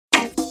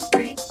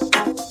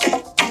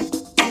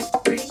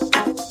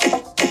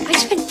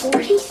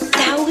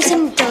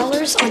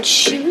red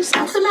shoes?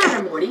 What's the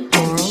matter, Morty?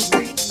 Coral,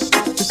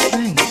 the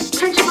spring.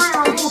 Can't you buy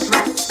our whole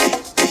dress?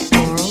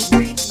 Coral,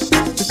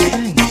 the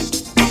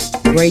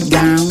spring. Great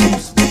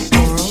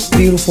gowns,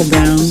 beautiful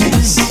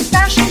gowns.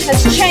 Fashion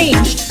has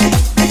changed.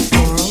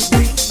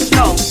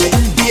 No,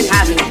 it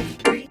hasn't.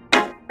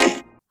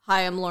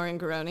 Hi, I'm Lauren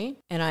Garoni.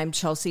 And I'm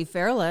Chelsea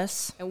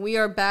Fairless. And we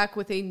are back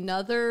with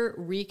another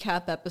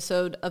recap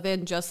episode of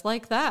And Just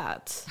Like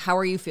That. How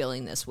are you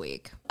feeling this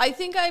week? I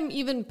think I'm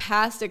even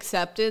past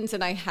acceptance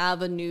and I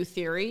have a new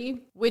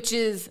theory, which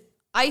is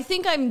I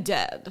think I'm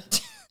dead.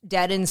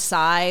 Dead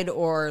inside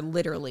or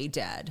literally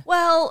dead?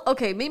 Well,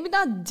 okay, maybe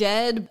not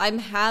dead. I'm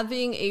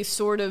having a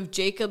sort of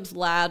Jacob's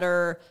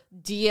Ladder,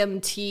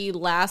 DMT,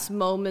 last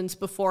moments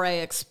before I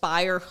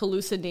expire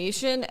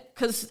hallucination,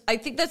 because I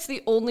think that's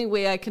the only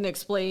way I can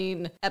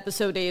explain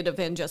episode 8 of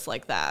And Just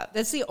Like That.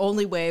 That's the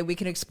only way we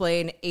can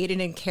explain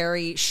Aiden and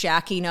Carrie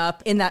shacking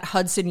up in that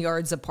Hudson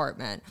Yards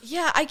apartment.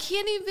 Yeah, I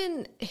can't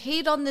even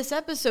hate on this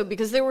episode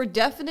because there were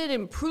definite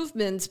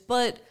improvements,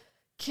 but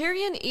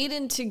Carrie and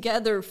Aiden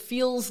together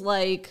feels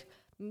like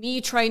me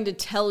trying to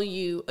tell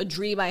you a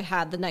dream I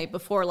had the night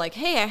before. Like,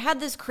 hey, I had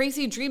this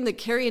crazy dream that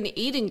Carrie and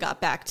Aiden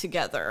got back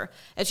together.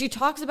 And she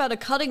talks about a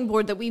cutting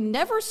board that we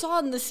never saw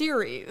in the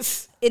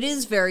series. It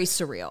is very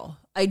surreal.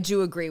 I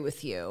do agree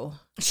with you.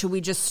 Should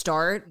we just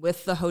start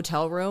with the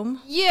hotel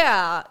room?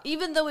 Yeah,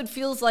 even though it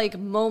feels like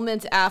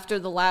moments after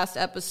the last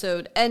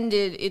episode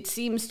ended, it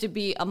seems to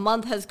be a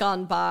month has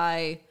gone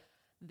by.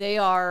 They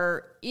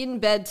are in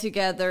bed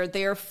together.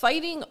 They are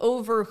fighting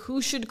over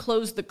who should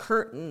close the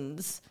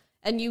curtains.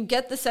 And you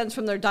get the sense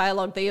from their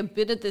dialogue they have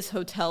been at this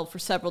hotel for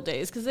several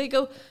days because they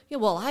go, yeah,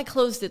 well, I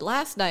closed it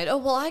last night. Oh,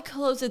 well, I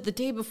closed it the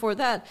day before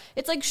that.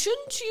 It's like,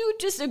 shouldn't you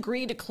just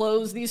agree to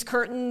close these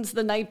curtains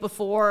the night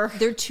before?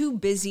 They're too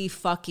busy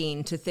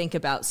fucking to think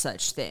about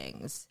such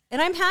things.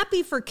 And I'm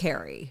happy for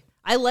Carrie.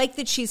 I like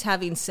that she's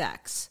having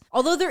sex.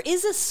 Although there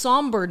is a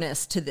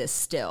somberness to this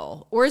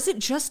still. Or is it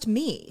just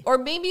me? Or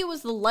maybe it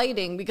was the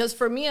lighting, because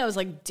for me, I was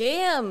like,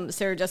 damn,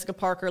 Sarah Jessica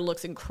Parker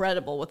looks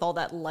incredible with all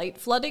that light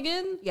flooding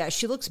in. Yeah,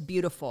 she looks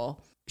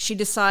beautiful. She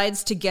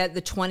decides to get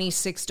the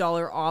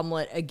 $26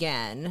 omelet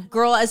again.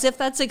 Girl, as if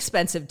that's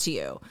expensive to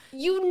you.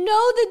 You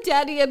know that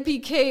Daddy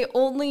MPK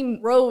only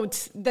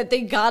wrote that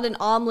they got an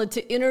omelet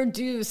to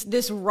introduce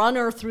this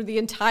runner through the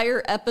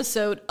entire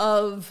episode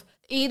of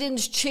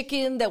Aiden's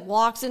chicken that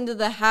walks into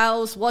the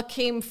house. What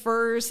came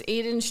first,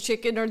 Aiden's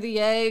chicken or the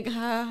egg?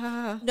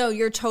 No,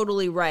 you're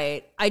totally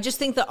right. I just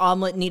think the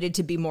omelet needed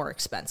to be more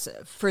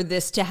expensive for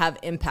this to have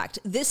impact.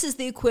 This is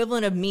the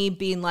equivalent of me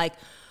being like,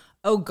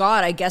 oh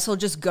God, I guess I'll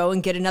just go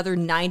and get another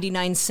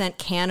 99-cent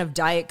can of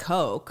Diet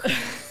Coke.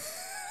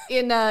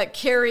 In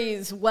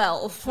Carrie's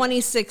wealth.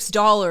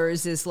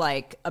 $26 is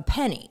like a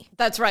penny.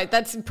 That's right.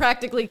 That's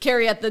practically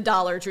Carrie at the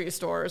Dollar Tree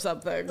store or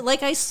something.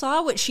 Like, I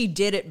saw what she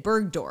did at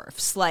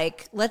Bergdorf's.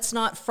 Like, let's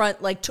not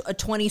front like a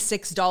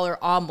 $26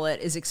 omelet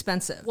is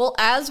expensive. Well,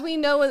 as we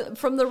know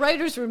from the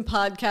Writers Room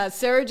podcast,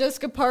 Sarah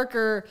Jessica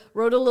Parker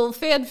wrote a little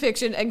fan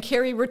fiction and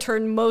Carrie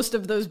returned most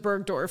of those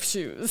Bergdorf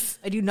shoes.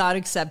 I do not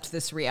accept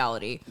this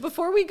reality.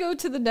 Before we go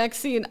to the next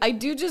scene, I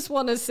do just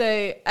want to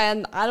say,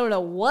 and I don't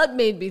know what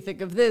made me think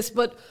of this,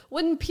 but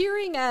when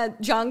peering at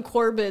John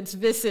Corbett's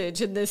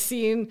visage in this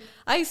scene,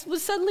 I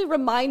was suddenly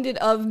reminded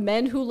of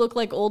Men Who Look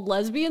Like Old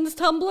Lesbians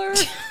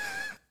Tumblr.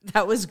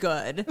 That was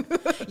good.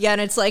 Yeah, and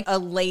it's like a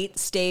late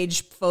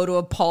stage photo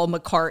of Paul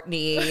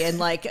McCartney and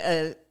like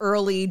a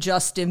early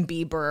Justin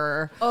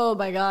Bieber. Oh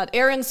my God.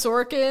 Aaron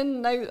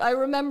Sorkin, I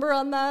remember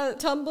on that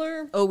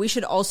Tumblr. Oh, we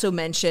should also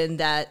mention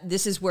that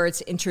this is where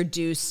it's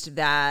introduced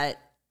that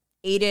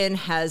Aiden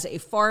has a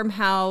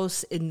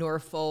farmhouse in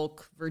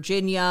Norfolk,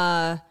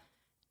 Virginia,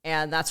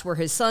 and that's where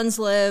his sons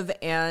live,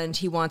 and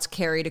he wants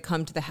Carrie to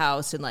come to the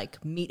house and,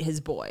 like, meet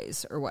his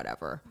boys or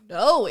whatever.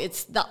 No,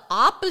 it's the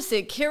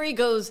opposite. Carrie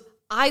goes,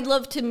 I'd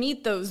love to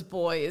meet those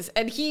boys.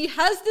 And he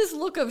has this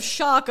look of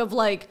shock of,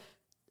 like,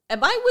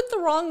 am I with the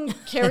wrong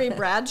Carrie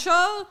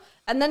Bradshaw?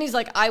 And then he's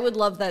like, I would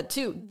love that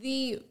too.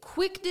 The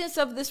quickness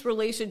of this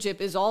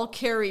relationship is all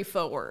Carrie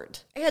forward.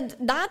 And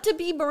not to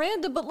be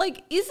Miranda, but,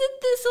 like,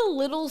 isn't this a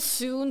little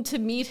soon to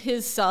meet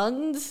his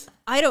sons?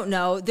 I don't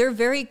know. They're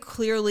very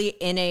clearly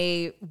in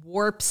a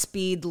warp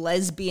speed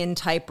lesbian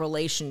type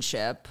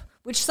relationship,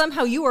 which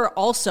somehow you are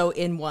also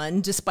in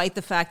one, despite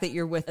the fact that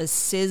you're with a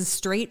cis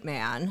straight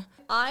man.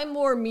 I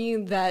more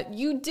mean that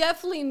you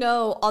definitely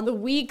know on the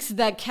weeks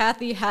that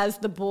Kathy has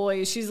the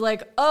boys, she's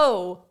like,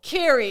 oh,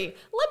 Carrie,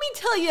 let me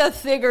tell you a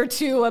thing or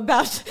two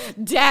about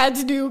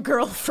Dad's new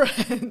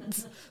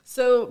girlfriend.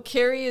 So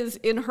Carrie is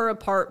in her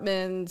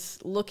apartment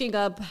looking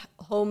up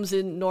homes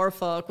in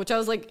Norfolk, which I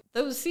was like,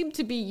 those seem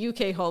to be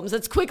UK homes.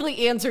 That's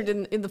quickly answered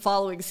in the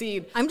following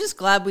scene. I'm just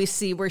glad we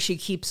see where she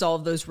keeps all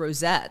of those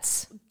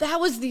rosettes. That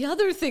was the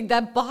other thing,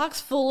 that box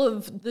full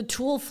of the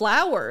tulle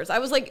flowers. I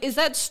was like, is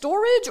that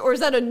storage or is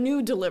that a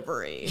new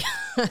delivery?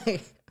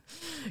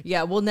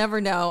 Yeah, we'll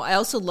never know. I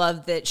also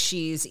love that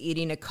she's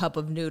eating a cup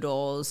of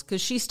noodles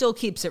because she still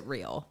keeps it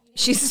real.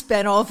 She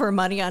spent all of her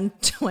money on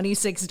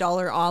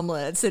 $26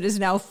 omelets and is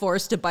now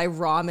forced to buy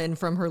ramen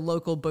from her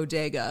local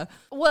bodega.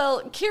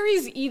 Well,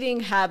 Carrie's eating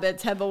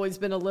habits have always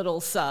been a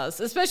little sus,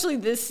 especially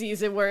this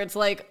season where it's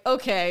like,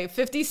 okay,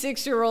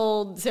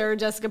 56-year-old Sarah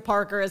Jessica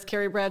Parker as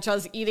Carrie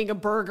Bradshaw's eating a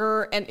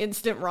burger and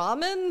instant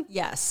ramen.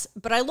 Yes,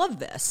 but I love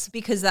this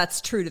because that's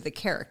true to the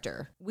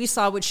character. We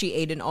saw what she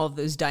ate in all of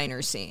those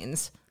diner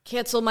scenes.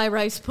 Cancel my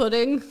rice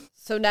pudding.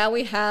 So now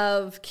we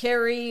have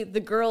Carrie, the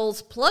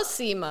girls, plus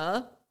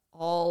Seema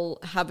all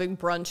having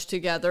brunch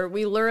together.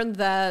 We learned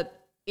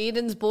that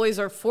Aiden's boys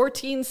are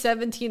 14,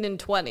 17, and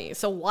 20.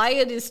 So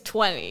Wyatt is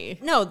 20.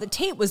 No, the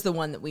Tate was the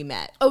one that we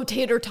met. Oh,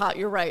 Tater Tot,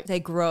 you're right. They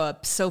grow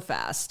up so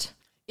fast.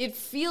 It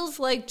feels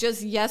like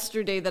just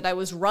yesterday that I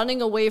was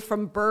running away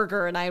from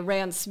Burger and I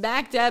ran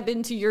smack dab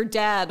into your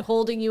dad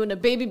holding you in a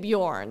baby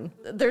Bjorn.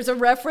 There's a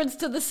reference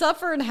to the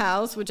Suffern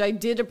house, which I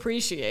did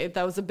appreciate.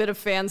 That was a bit of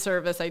fan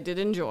service I did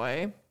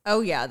enjoy.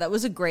 Oh, yeah, that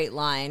was a great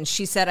line.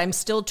 She said, I'm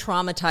still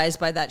traumatized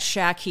by that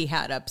shack he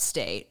had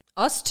upstate.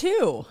 Us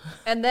too.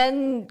 And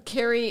then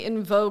Carrie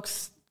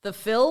invokes the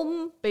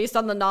film based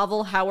on the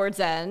novel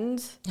Howard's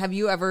End. Have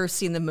you ever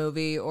seen the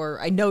movie?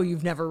 Or I know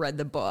you've never read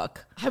the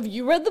book. Have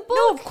you read the book?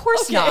 No, of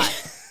course not.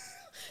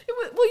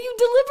 Well, you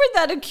delivered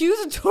that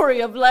accusatory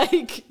of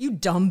like... You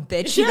dumb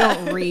bitch, you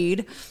don't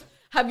read.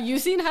 Have you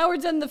seen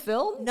Howard's End, the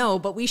film? No,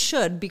 but we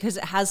should because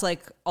it has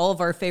like all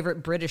of our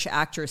favorite British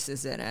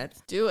actresses in it.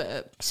 Do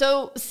it.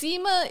 So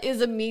Seema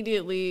is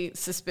immediately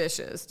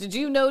suspicious. Did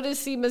you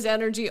notice Seema's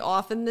energy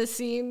off in this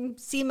scene?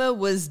 Seema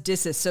was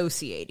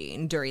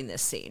disassociating during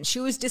this scene. She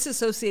was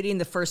disassociating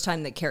the first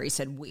time that Carrie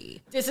said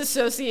we.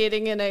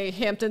 Disassociating in a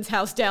Hamptons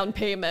house down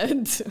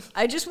payment.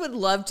 I just would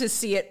love to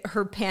see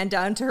her pan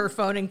down to her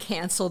phone and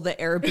cancel the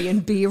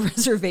Airbnb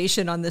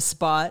reservation on the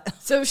spot.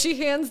 So she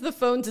hands the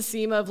phone to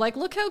Seema of like,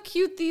 look how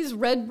cute these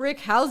red brick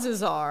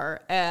houses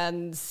are.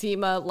 And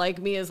Seema,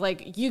 like me, is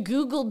like, you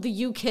Googled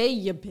the UK,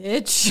 you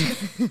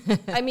bitch.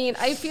 I mean,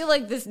 I feel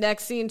like this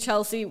next scene,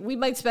 Chelsea, we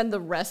might spend the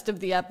rest of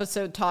the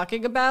episode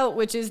talking about,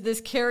 which is this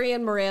Carrie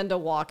and Miranda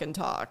walk and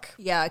talk.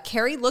 Yeah,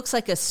 Carrie looks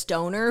like a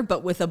stoner,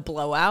 but with a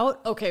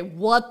blowout. Okay,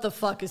 what the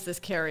fuck is this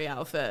Carrie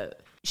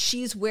outfit?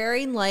 She's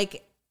wearing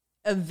like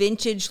a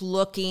vintage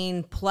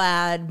looking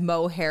plaid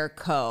mohair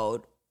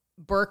coat,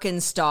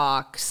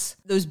 Birkenstocks,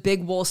 those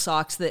big wool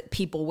socks that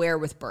people wear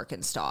with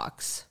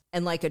Birkenstocks,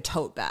 and like a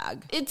tote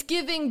bag. It's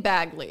giving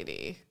bag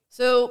lady.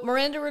 So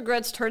Miranda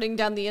regrets turning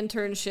down the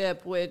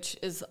internship, which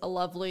is a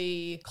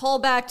lovely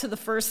callback to the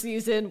first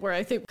season where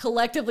I think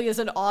collectively as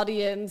an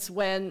audience,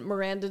 when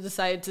Miranda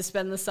decided to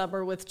spend the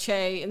summer with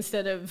Che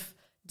instead of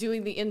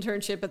doing the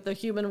internship at the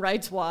Human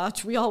Rights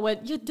Watch, we all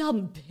went, you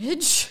dumb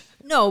bitch.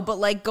 No, but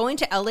like going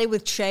to LA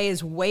with Che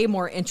is way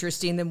more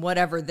interesting than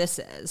whatever this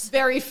is.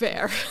 Very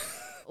fair.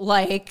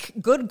 Like,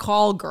 good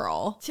call,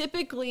 girl.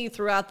 Typically,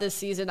 throughout this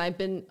season, I've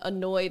been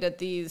annoyed at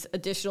these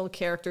additional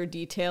character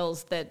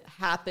details that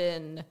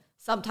happen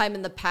sometime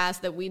in the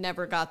past that we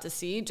never got to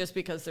see, just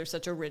because there's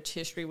such a rich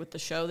history with the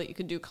show that you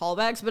can do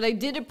callbacks. But I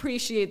did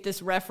appreciate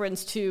this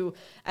reference to,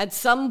 at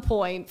some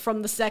point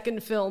from the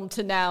second film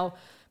to now,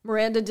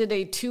 Miranda did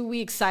a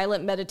 2-week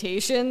silent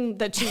meditation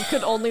that she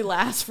could only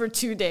last for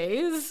 2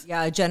 days.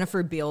 Yeah,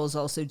 Jennifer Beals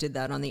also did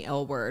that on the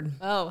L Word.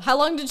 Oh, how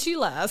long did she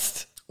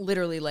last?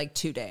 Literally like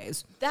 2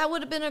 days. That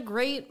would have been a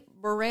great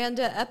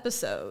Miranda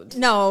episode.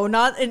 No,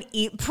 not an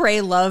Eat, Pray,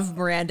 Love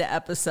Miranda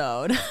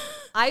episode.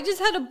 I just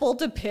had a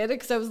bolt of panic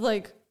because I was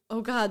like,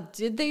 oh God,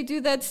 did they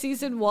do that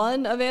season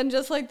 1 of And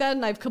Just Like That?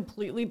 And I've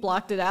completely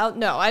blocked it out.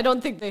 No, I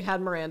don't think they had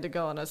Miranda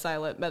go on a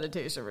silent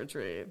meditation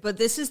retreat. But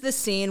this is the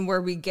scene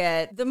where we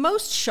get the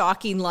most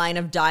shocking line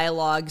of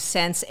dialogue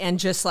since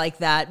And Just Like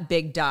That,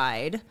 Big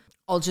died.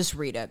 I'll just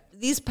read it.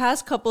 These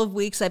past couple of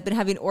weeks, I've been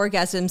having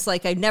orgasms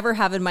like I never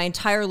have in my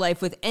entire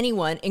life with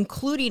anyone,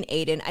 including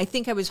Aiden. I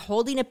think I was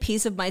holding a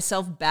piece of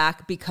myself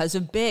back because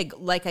of Big,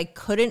 like I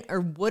couldn't or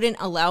wouldn't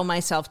allow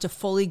myself to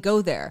fully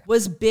go there.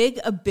 Was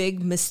Big a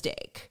big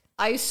mistake?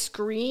 I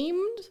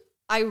screamed.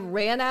 I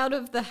ran out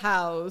of the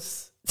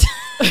house.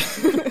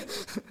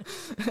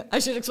 I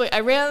should explain.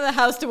 I ran out of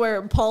the house to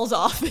where Paul's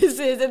office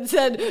is and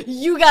said,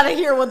 you gotta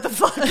hear what the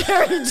fuck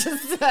Harry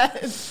just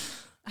said.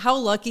 How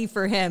lucky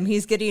for him.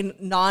 He's getting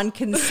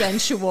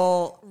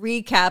non-consensual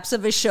recaps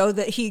of a show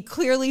that he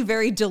clearly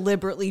very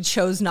deliberately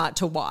chose not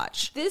to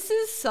watch. This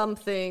is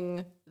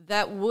something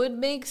that would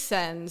make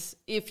sense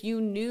if you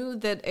knew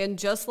that And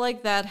Just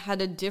Like That had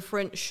a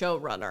different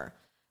showrunner.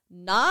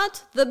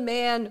 Not the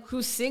man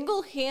who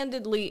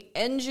single-handedly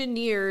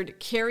engineered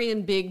Carrie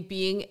and Big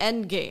being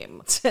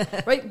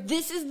Endgame. Right?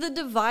 This is the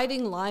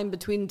dividing line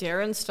between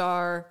Darren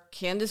Star,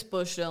 Candace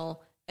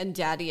Bushnell, and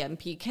Daddy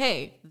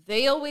MPK.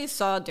 They always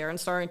saw, Darren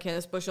Star and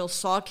Candace Bushnell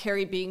saw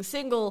Carrie being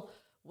single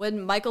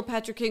when Michael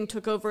Patrick King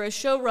took over as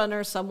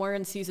showrunner somewhere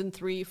in season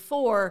 3,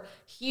 4,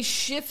 he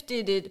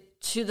shifted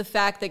it to the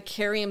fact that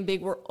Carrie and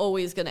Big were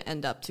always going to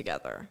end up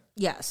together.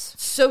 Yes.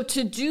 So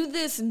to do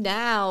this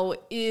now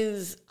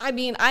is, I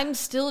mean, I'm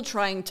still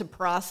trying to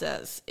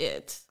process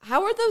it.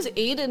 How are those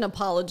Aiden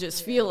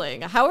apologists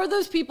feeling? How are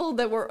those people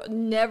that were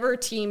never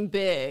team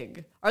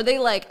Big? Are they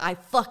like, I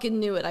fucking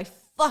knew it. I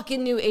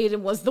fucking knew Aiden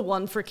was the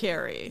one for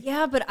Carrie.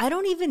 Yeah, but I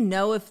don't even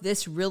know if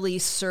this really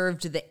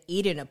served the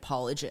Aiden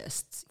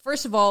apologists.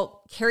 First of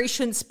all, Carrie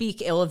shouldn't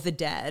speak ill of the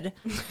dead.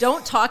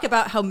 Don't talk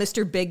about how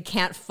Mr. Big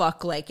can't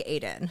fuck like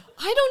Aiden.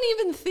 I don't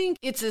even think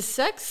it's a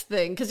sex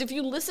thing, because if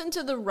you listen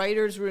to the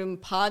Writers Room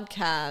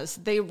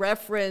podcast, they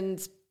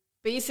reference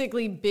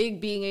basically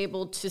Big being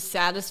able to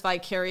satisfy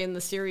Carrie in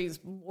the series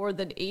more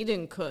than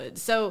Aiden could.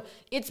 So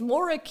it's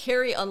more a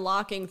Carrie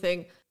unlocking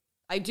thing.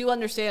 I do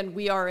understand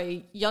we are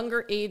a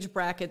younger age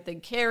bracket than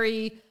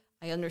Carrie.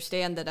 I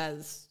understand that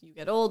as you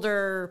get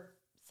older,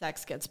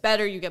 sex gets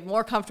better, you get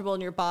more comfortable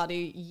in your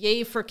body.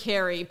 Yay for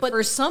Carrie. But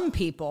For some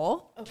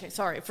people, okay,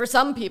 sorry, for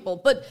some people.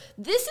 But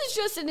this is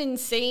just an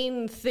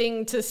insane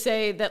thing to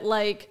say that,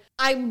 like,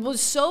 I was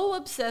so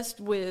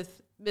obsessed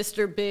with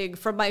Mr. Big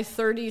from my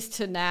 30s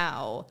to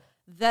now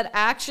that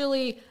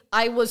actually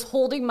I was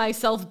holding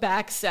myself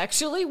back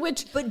sexually,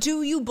 but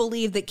do you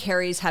believe that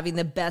Carrie's having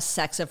the best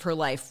sex of her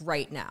life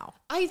right now?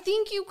 I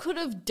think you could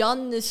have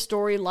done this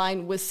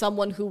storyline with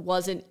someone who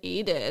wasn't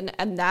Aiden,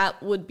 and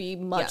that would be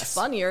much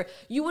funnier.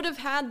 You would have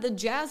had the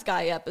Jazz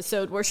Guy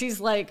episode where she's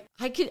like,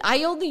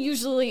 I only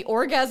usually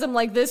orgasm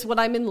like this when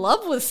I'm in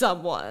love with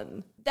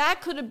someone.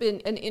 That could have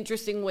been an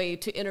interesting way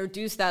to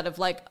introduce that of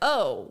like,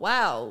 oh,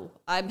 wow,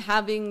 I'm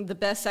having the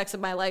best sex of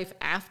my life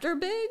after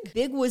Big?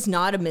 Big was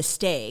not a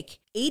mistake.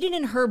 Aiden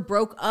and her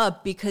broke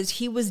up because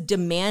he was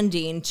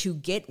demanding to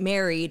get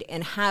married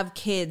and have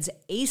kids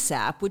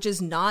ASAP, which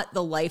is not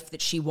the life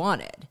that she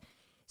wanted.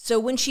 So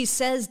when she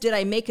says, did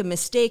I make a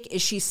mistake?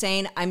 Is she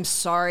saying, I'm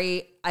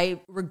sorry, I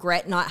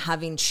regret not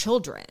having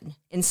children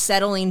and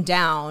settling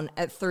down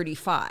at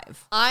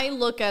 35? I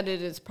look at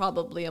it as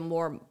probably a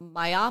more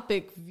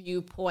myopic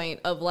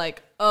viewpoint of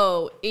like,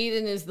 oh,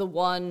 Aiden is the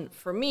one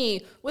for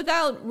me,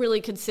 without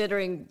really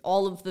considering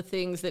all of the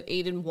things that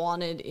Aiden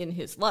wanted in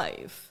his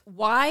life.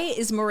 Why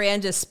is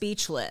Miranda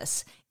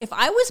speechless? If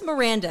I was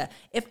Miranda,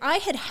 if I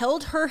had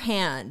held her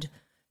hand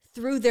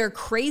through their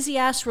crazy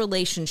ass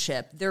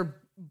relationship, their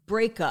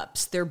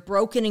breakups, their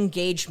broken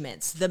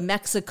engagements, the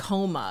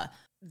Mexicoma,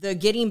 the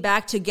getting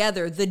back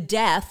together, the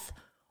death,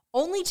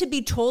 only to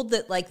be told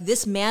that like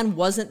this man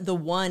wasn't the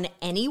one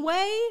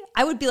anyway,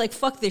 I would be like,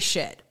 fuck this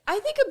shit. I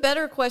think a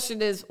better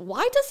question is,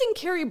 why doesn't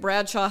Carrie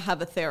Bradshaw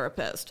have a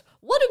therapist?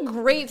 What a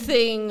great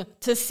thing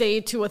to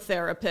say to a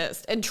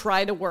therapist and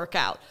try to work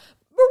out.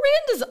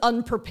 Miranda's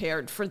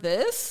unprepared for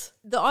this.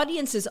 The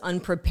audience is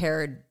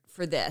unprepared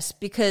for this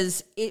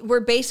because we're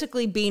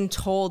basically being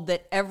told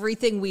that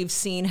everything we've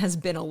seen has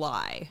been a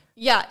lie.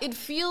 Yeah, it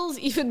feels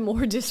even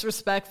more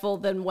disrespectful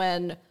than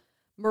when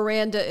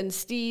Miranda and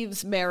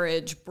Steve's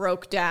marriage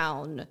broke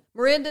down.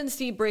 Miranda and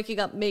Steve breaking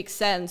up makes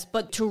sense,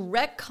 but to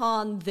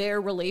retcon their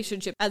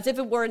relationship as if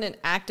it weren't an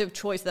active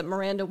choice that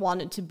Miranda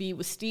wanted to be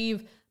with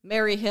Steve,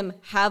 marry him,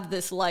 have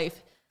this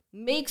life,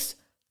 makes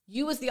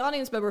you as the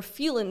audience member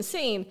feel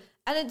insane.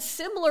 And it's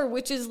similar,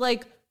 which is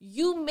like,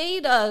 you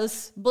made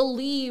us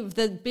believe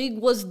that Big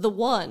was the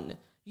one.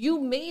 You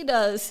made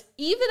us,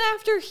 even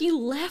after he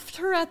left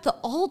her at the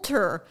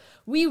altar,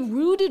 we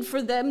rooted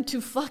for them to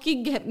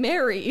fucking get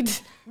married.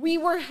 We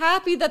were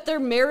happy that their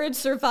marriage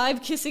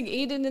survived kissing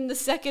Aiden in the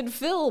second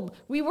film.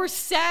 We were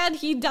sad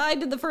he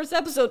died in the first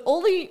episode,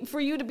 only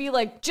for you to be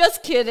like,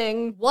 just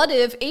kidding. What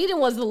if Aiden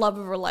was the love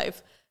of her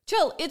life?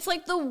 Chill, it's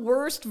like the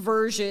worst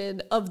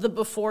version of the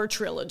Before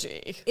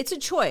trilogy. It's a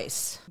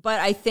choice, but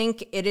I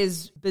think it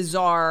is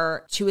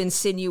bizarre to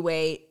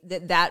insinuate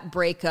that that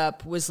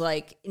breakup was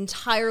like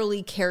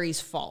entirely Carrie's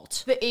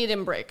fault. The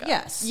Aiden breakup.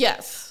 Yes.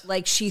 Yes.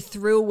 Like she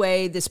threw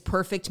away this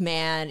perfect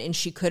man and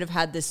she could have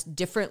had this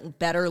different,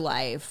 better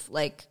life.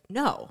 Like,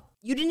 no,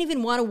 you didn't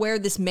even want to wear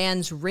this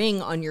man's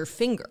ring on your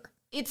finger.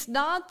 It's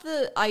not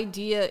the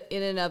idea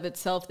in and of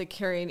itself that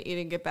Carrie and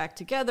Aiden get back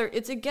together.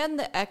 It's, again,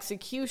 the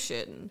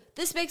execution.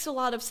 This makes a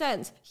lot of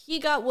sense. He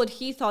got what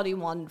he thought he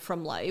wanted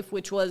from life,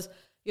 which was,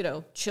 you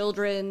know,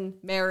 children,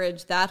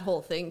 marriage, that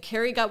whole thing.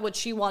 Carrie got what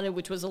she wanted,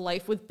 which was a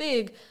life with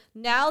Big.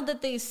 Now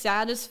that they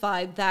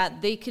satisfied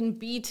that, they can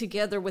be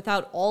together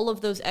without all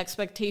of those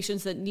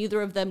expectations that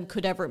neither of them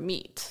could ever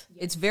meet.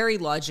 It's very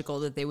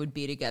logical that they would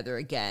be together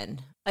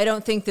again. I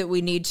don't think that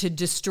we need to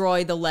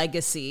destroy the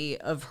legacy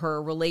of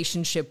her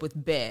relationship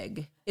with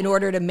Big in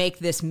order to make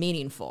this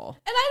meaningful.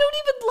 And I don't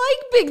even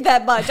like Big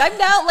that much. I'm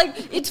now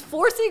like, it's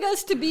forcing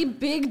us to be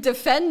Big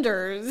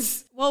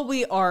defenders. Well,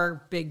 we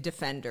are Big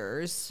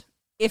defenders.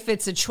 if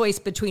it's a choice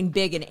between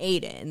Big and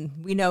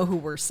Aiden, we know who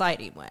we're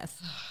siding with.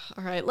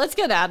 All right, let's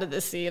get out of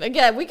this scene.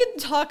 Again, we can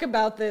talk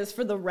about this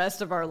for the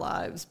rest of our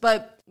lives,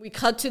 but we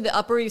cut to the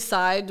Upper East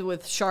Side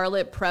with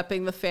Charlotte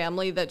prepping the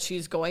family that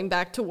she's going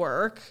back to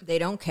work. They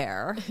don't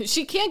care.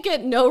 She can't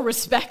get no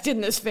respect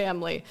in this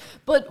family.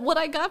 But what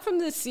I got from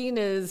this scene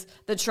is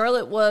that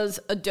Charlotte was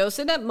a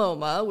docent at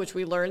MoMA, which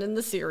we learned in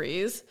the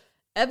series,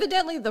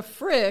 evidently the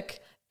Frick,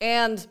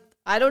 and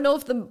I don't know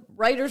if the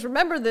writers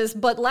remember this,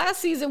 but last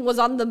season was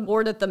on the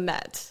board at the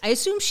Met. I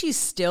assume she's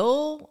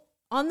still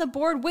on the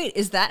board. Wait,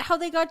 is that how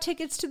they got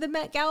tickets to the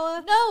Met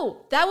Gala?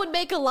 No, that would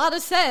make a lot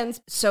of sense.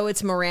 So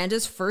it's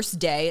Miranda's first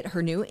day at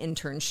her new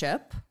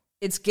internship.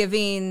 It's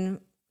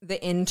giving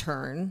The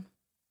Intern,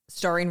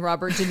 starring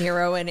Robert De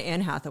Niro and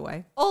Anne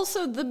Hathaway.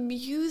 Also, the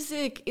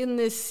music in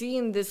this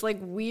scene, this like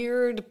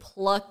weird,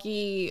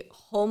 plucky,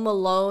 Home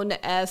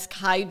Alone-esque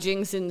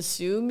hijinks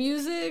ensue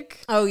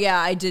music. Oh yeah,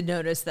 I did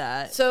notice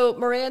that. So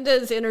Miranda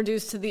is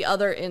introduced to the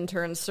other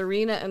interns,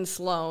 Serena and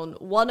Sloan,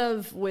 one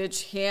of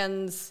which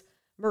hands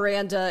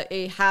Miranda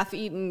a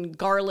half-eaten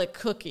garlic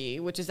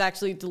cookie, which is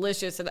actually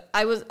delicious. And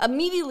I was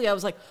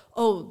like,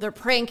 oh, they're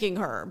pranking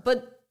her.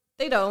 But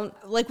they don't.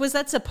 Like, was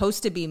that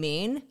supposed to be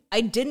mean?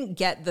 I didn't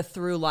get the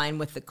through line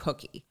with the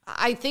cookie.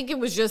 I think it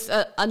was just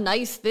a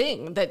nice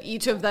thing that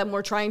each of them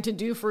were trying to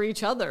do for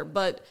each other.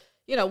 But,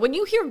 you know, when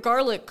you hear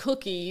garlic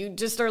cookie, you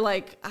just are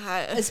like...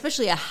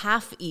 Especially a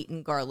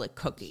half-eaten garlic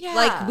cookie. Yeah.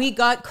 Like, we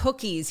got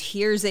cookies,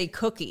 here's a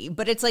cookie.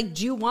 But it's like,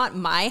 do you want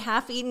my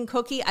half-eaten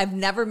cookie? I've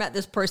never met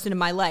this person in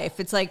my life.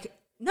 It's like,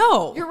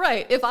 no. You're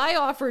right. If I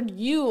offered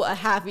you a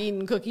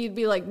half-eaten cookie, you'd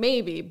be like,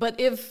 maybe. But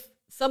if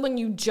someone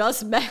you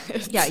just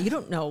met... Yeah, you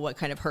don't know what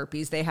kind of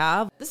herpes they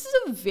have. This is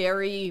a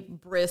very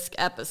brisk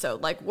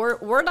episode. Like,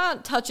 we're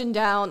not touching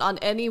down on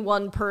any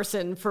one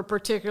person for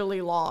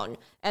particularly long.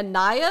 And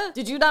Naya,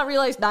 did you not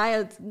realize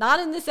Naya's not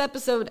in this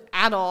episode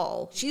at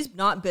all? She's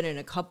not been in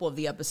a couple of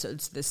the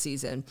episodes this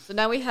season. So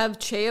now we have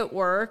Che at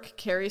work.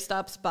 Carrie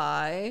stops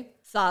by.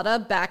 Sada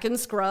back in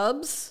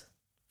Scrubs.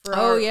 For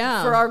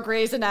our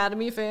Grey's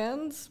Anatomy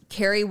fans.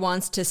 Carrie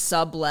wants to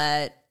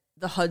sublet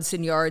the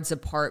Hudson Yards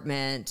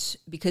apartment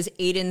because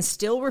Aiden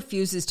still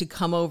refuses to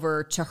come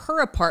over to her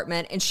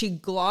apartment, and she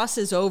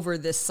glosses over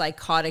this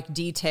psychotic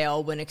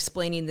detail when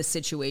explaining the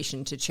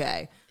situation to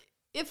Che.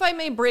 If I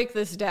may break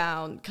this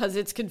down, because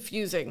it's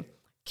confusing,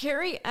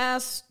 Carrie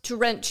asks to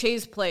rent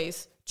Che's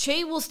place.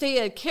 Che will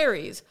stay at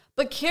Carrie's,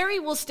 but Carrie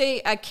will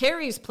stay at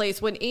Carrie's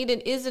place when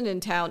Aiden isn't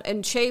in town,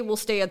 and Che will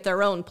stay at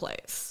their own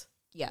place.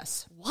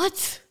 Yes.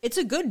 What? It's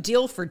a good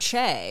deal for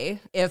Che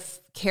if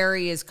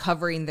Carrie is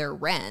covering their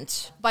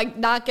rent. By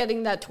not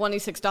getting that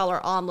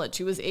 $26 omelet,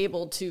 she was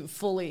able to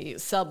fully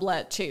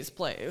sublet Che's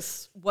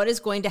place. What is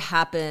going to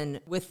happen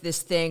with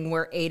this thing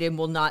where Aiden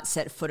will not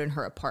set foot in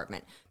her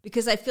apartment?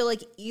 Because I feel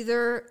like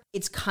either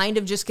it's kind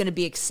of just going to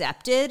be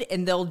accepted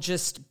and they'll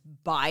just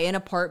buy an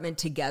apartment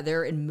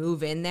together and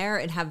move in there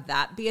and have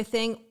that be a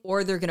thing,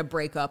 or they're going to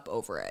break up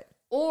over it.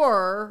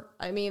 Or,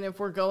 I mean, if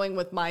we're going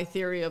with my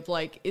theory of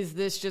like, is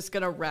this just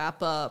going to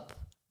wrap up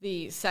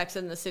the Sex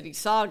and the City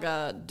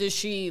saga? Does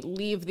she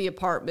leave the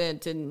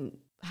apartment and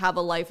have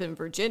a life in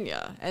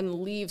Virginia and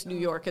leaves New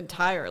York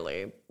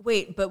entirely?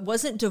 Wait, but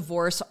wasn't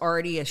Divorce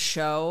already a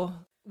show?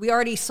 We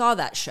already saw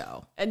that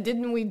show. And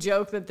didn't we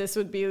joke that this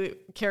would be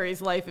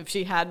Carrie's life if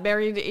she had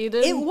married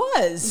Aiden? It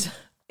was.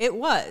 It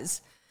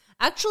was.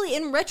 Actually,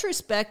 in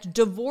retrospect,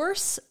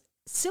 Divorce,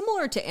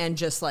 similar to And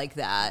Just Like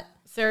That.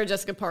 Sarah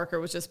Jessica Parker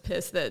was just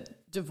pissed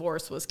that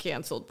Divorce was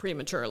canceled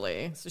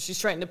prematurely. So she's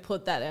trying to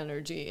put that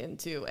energy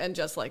into And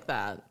Just Like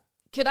That.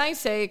 Can I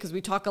say, because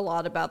we talk a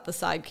lot about the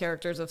side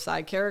characters of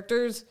side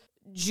characters,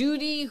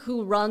 Judy,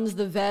 who runs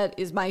the vet,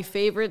 is my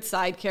favorite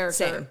side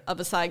character of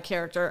a side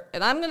character.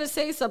 And I'm going to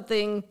say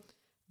something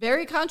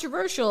very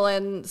controversial,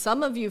 and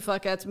some of you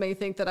fuckettes may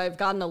think that I've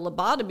gotten a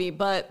lobotomy,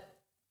 but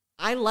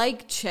I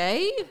like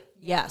Che.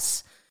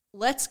 Yes.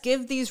 Let's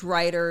give these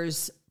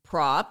writers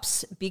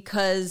props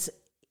because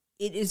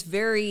it is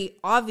very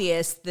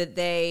obvious that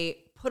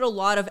they put a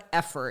lot of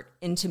effort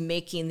into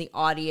making the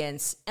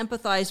audience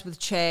empathize with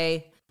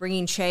Che,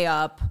 bringing Che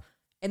up,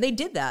 and they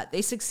did that.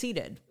 They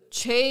succeeded.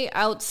 Che,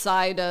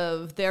 outside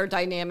of their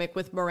dynamic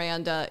with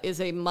Miranda,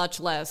 is a much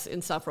less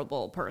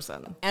insufferable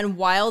person. And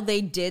while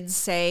they did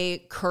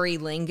say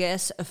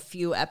currylingus a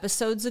few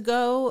episodes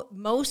ago,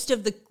 most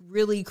of the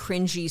really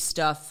cringy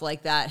stuff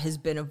like that has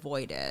been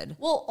avoided.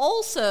 Well,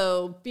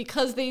 also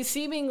because they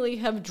seemingly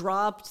have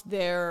dropped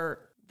their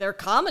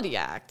comedy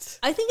act.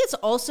 I think it's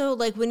also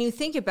like when you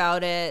think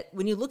about it,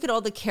 when you look at all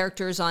the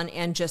characters on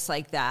And Just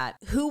Like That,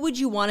 who would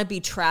you want to be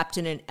trapped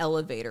in an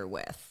elevator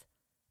with?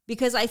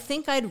 Because I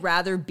think I'd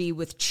rather be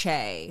with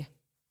Che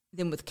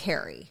than with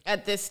Carrie.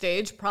 At this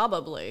stage,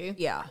 probably.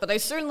 Yeah. But I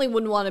certainly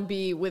wouldn't want to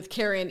be with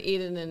Carrie and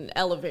Aiden in an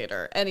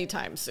elevator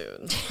anytime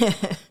soon.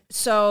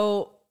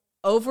 So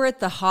over at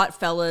the Hot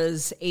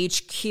Fellas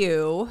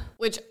HQ,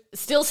 which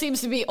still seems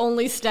to be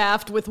only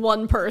staffed with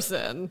one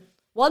person.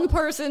 One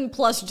person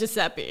plus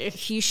Giuseppe.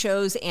 He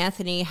shows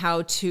Anthony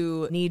how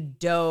to knead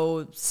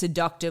dough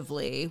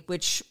seductively,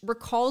 which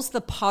recalls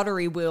the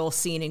pottery wheel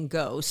scene in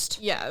Ghost.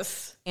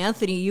 Yes.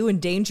 Anthony, you in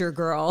danger,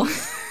 girl.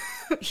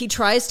 He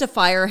tries to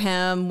fire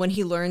him when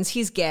he learns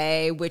he's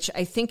gay, which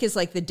I think is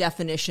like the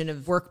definition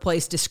of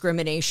workplace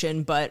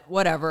discrimination, but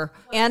whatever.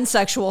 And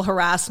sexual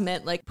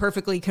harassment, like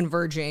perfectly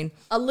converging.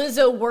 A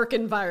Lizzo work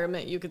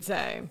environment, you could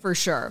say. For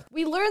sure.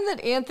 We learned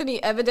that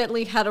Anthony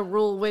evidently had a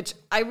rule which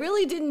I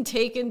really didn't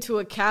take into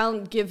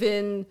account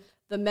given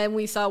the men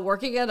we saw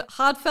working at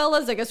Hot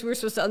Fellas. I guess we were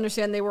supposed to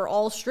understand they were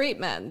all straight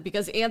men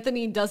because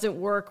Anthony doesn't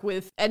work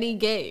with any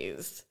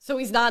gays. So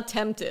he's not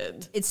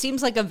tempted. It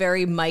seems like a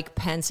very Mike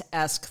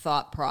Pence-esque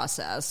thought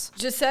process.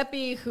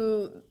 Giuseppe,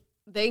 who,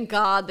 thank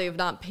God they've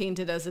not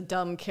painted as a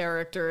dumb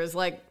character, is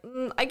like,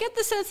 I get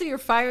the sense that you're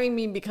firing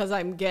me because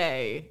I'm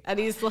gay. And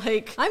he's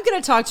like, I'm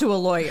going to talk to a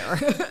lawyer.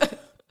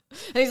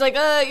 And he's like,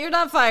 you're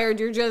not fired.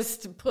 You're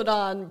just put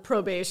on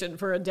probation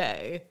for a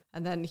day.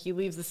 And then he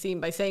leaves the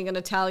scene by saying in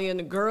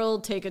Italian, girl,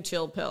 take a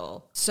chill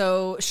pill.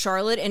 So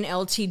Charlotte and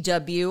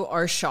LTW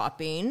are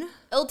shopping.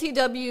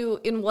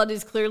 LTW in what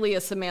is clearly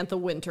a Samantha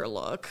Winter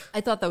look.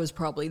 I thought that was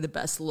probably the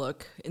best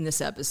look in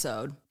this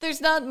episode.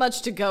 There's not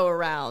much to go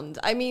around.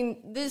 I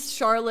mean, this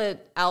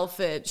Charlotte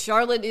outfit,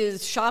 Charlotte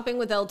is shopping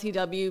with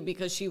LTW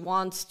because she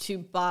wants to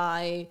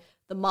buy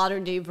the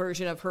modern day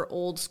version of her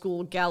old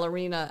school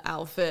Gallerina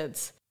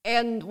outfits.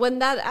 And when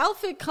that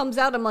outfit comes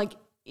out, I'm like,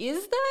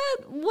 is that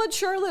what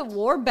Charlotte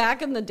wore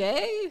back in the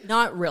day?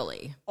 Not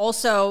really.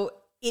 Also,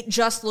 it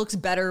just looks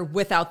better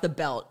without the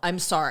belt. I'm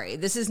sorry.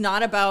 This is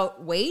not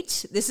about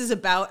weight. This is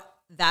about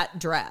that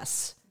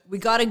dress. We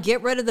got to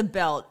get rid of the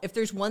belt. If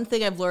there's one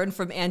thing I've learned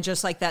from And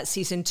Just Like That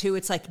season 2,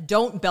 it's like,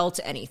 don't belt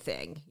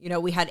anything. You know,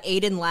 we had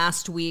Aiden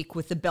last week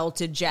with the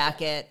belted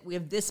jacket. We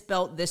have this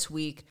belt this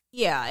week.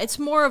 Yeah, it's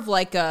more of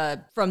like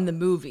a from the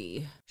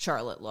movie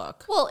Charlotte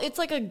look. Well, it's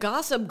like a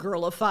Gossip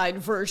Girlified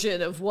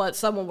version of what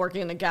someone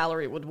working in a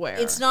gallery would wear.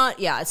 It's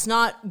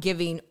not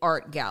giving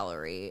art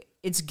gallery.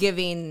 It's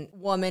giving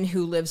woman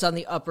who lives on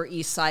the Upper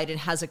East Side and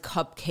has a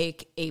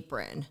cupcake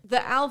apron. The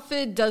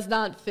outfit does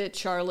not fit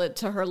Charlotte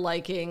to her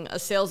liking. A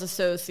sales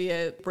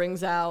associate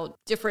brings out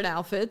different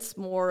outfits,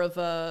 more of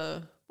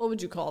a, what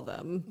would you call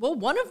them? Well,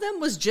 one of them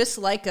was just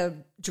like a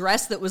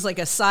dress that was like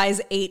a size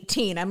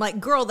 18. I'm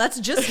like, girl, that's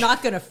just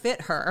not going to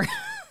fit her.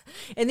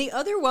 And the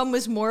other one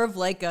was more of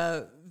like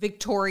a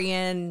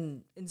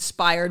Victorian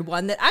inspired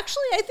one that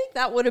actually I think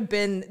that would have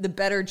been the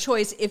better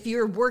choice if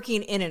you're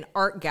working in an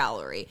art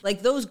gallery.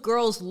 Like those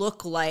girls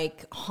look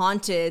like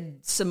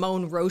haunted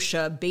Simone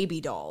Rocha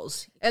baby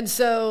dolls. And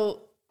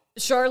so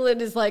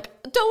Charlotte is like,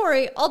 don't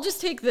worry, I'll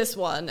just take this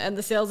one. And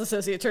the sales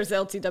associate turns to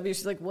LTW.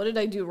 She's like, what did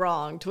I do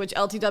wrong? To which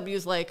LTW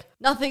is like,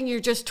 nothing,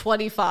 you're just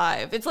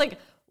 25. It's like,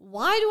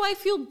 why do I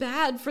feel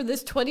bad for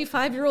this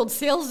 25-year-old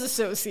sales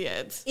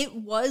associate? It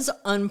was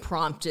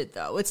unprompted,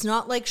 though. It's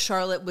not like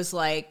Charlotte was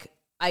like,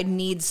 I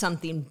need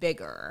something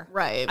bigger.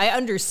 Right. I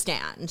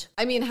understand.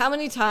 I mean, how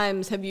many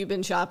times have you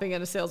been shopping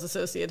and a sales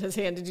associate has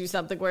handed you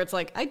something where it's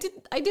like, I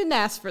didn't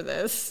ask for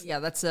this? Yeah,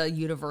 that's a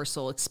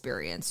universal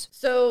experience.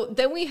 So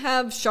then we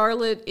have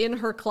Charlotte in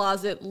her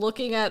closet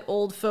looking at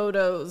old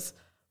photos,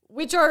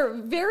 which are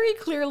very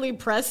clearly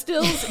press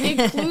stills,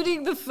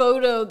 including the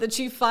photo that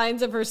she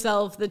finds of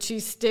herself that she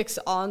sticks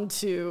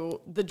onto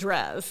the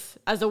dress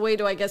as a way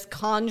to, I guess,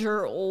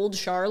 conjure old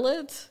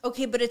Charlotte.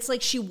 Okay, but it's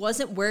like she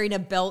wasn't wearing a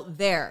belt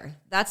there.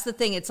 That's the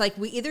thing. It's like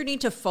we either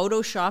need to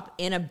Photoshop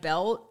in a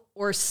belt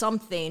or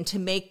something to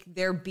make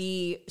there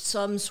be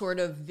some sort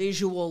of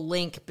visual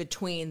link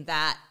between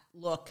that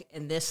look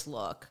and this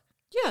look.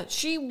 Yeah,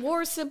 she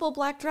wore simple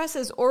black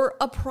dresses or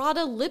a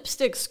Prada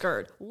lipstick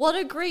skirt. What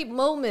a great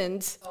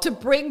moment to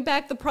bring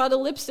back the Prada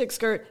lipstick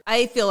skirt.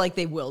 I feel like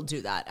they will do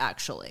that,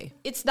 actually.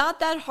 It's not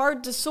that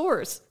hard to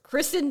source.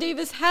 Kristen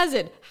Davis has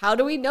it. How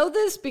do we know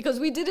this? Because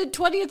we did a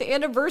 20th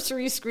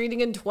anniversary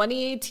screening in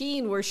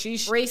 2018 where she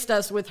graced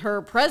us with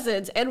her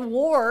presence and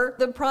wore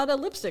the Prada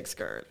lipstick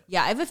skirt.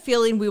 Yeah, I have a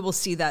feeling we will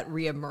see that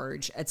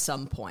reemerge at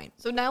some point.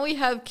 So now we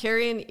have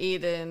Carrie and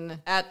Aiden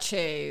at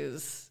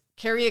Chase.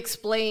 Carrie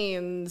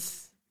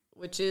explains,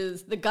 which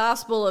is the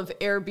gospel of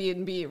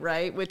Airbnb,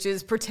 right? Which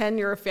is pretend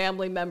you're a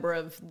family member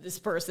of this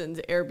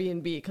person's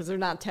Airbnb because they're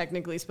not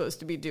technically supposed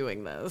to be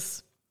doing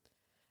this.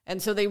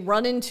 And so they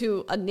run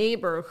into a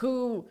neighbor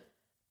who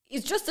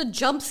is just a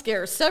jump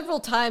scare several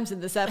times in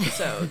this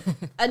episode.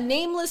 A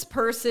nameless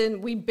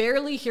person, we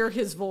barely hear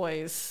his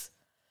voice.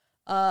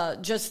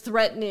 Just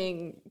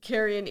threatening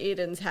Carrie and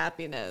Aiden's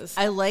happiness.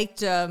 I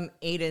liked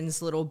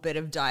Aiden's little bit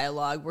of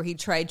dialogue where he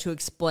tried to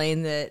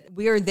explain that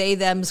we are they,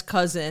 them's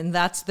cousin.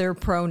 That's their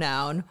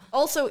pronoun.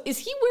 Also, is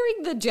he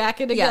wearing the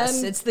jacket again?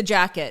 Yes, it's the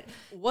jacket.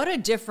 What a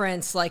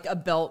difference like a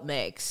belt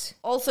makes.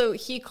 Also,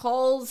 he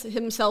calls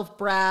himself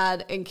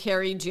Brad and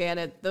Carrie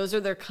Janet. Those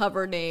are their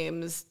cover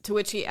names. To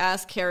which he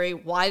asks Carrie,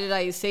 why did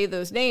I say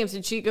those names?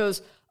 And she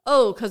goes,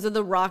 oh, because of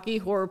the Rocky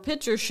Horror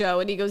Picture Show.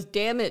 And he goes,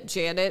 damn it,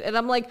 Janet. And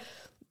I'm like,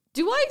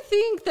 do I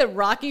think that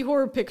Rocky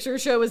Horror Picture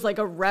Show is like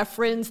a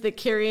reference that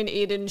Carrie and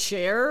Aiden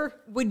share?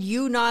 Would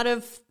you not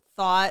have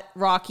thought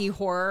Rocky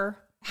Horror.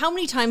 How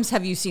many times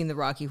have you seen the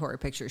Rocky Horror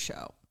Picture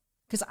Show?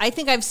 Because I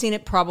think I've seen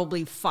it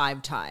probably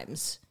 5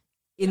 times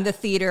in the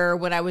theater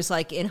when I was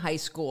like in high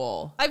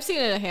school. I've seen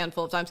it a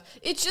handful of times.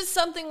 It's just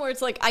something where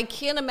it's like, I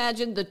can't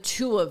imagine the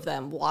two of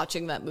them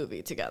watching that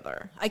movie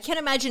together. I can't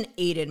imagine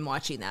Aiden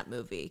watching that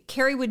movie.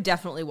 Carrie would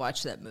definitely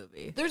watch that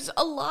movie. There's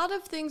a lot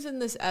of things in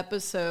this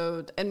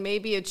episode, and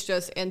maybe it's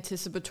just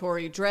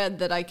anticipatory dread,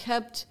 that I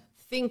kept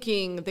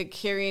thinking that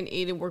Carrie and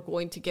Aiden were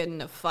going to get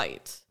in a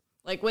fight.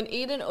 Like when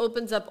Aiden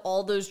opens up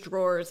all those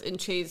drawers in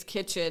Che's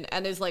kitchen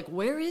and is like,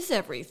 where is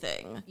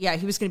everything? Yeah,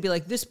 he was going to be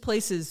like, this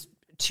place is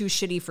too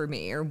shitty for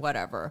me or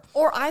whatever.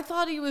 Or I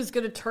thought he was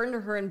going to turn to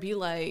her and be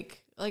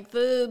like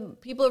the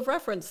people have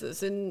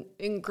references in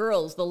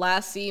Girls, the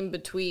last scene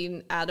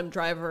between Adam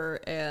Driver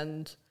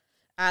and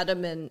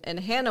Adam and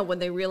Hannah when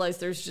they realized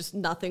there's just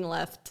nothing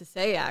left to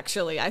say,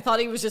 actually. I thought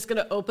he was just going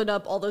to open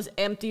up all those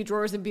empty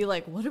drawers and be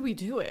like, what are we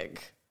doing?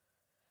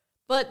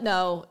 But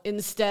no,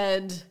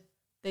 instead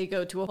they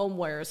go to a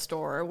homeware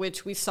store,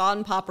 which we saw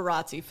in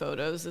paparazzi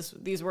photos.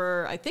 These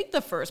were, I think,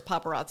 the first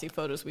paparazzi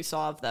photos we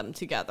saw of them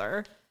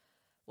together.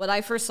 When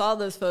I first saw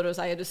those photos,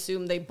 I had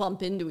assumed they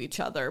bump into each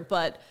other,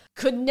 but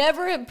could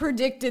never have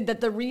predicted that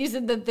the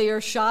reason that they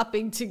are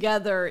shopping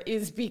together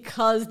is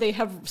because they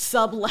have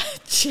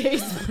sublet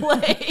Che's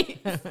place.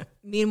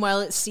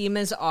 Meanwhile, at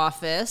Seema's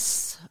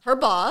office, Her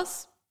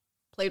boss,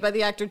 played by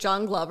the actor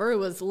John Glover, who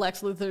was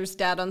Lex Luthor's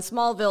dad on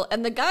Smallville,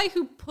 and the guy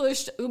who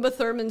pushed Uma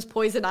Thurman's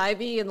poison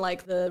ivy and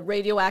like the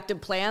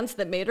radioactive plants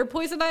that made her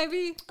poison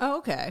ivy. Oh,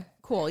 okay.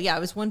 Cool. Yeah, I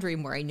was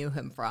wondering where I knew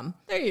him from.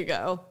 There you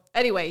go.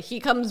 Anyway, he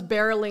comes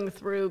barreling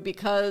through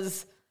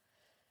because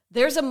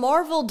there's a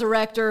Marvel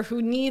director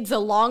who needs a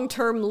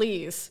long-term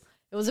lease.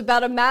 It was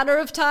about a matter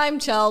of time,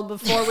 Chell,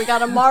 before we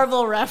got a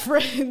Marvel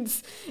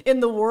reference in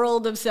the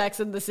world of Sex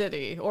and the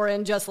City, or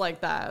in Just Like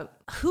That.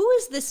 Who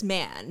is this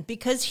man?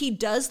 Because he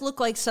does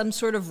look like some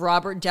sort of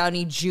Robert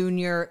Downey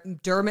Jr.,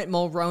 Dermot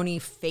Mulroney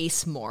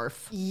face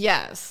morph.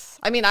 Yes.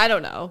 I mean, I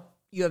don't know.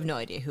 You have no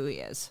idea who he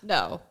is.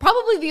 No.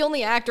 Probably the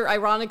only actor,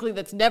 ironically,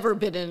 that's never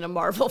been in a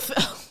Marvel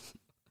film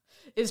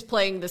is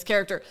playing this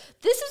character.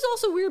 This is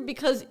also weird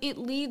because it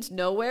leads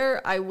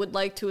nowhere. I would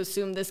like to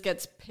assume this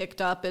gets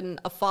picked up in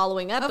a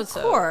following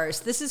episode. Of course.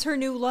 This is her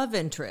new love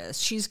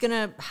interest. She's going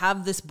to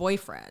have this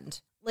boyfriend.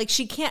 Like,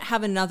 she can't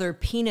have another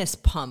penis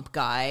pump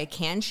guy,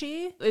 can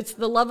she? It's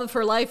the love of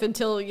her life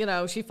until,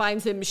 she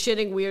finds him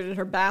shitting weird in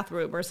her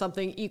bathroom or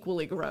something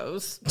equally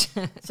gross.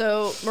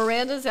 So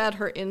Miranda's at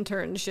her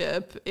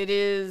internship. It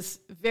is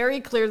very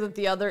clear that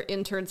the other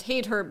interns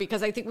hate her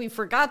because I think we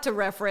forgot to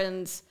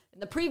reference in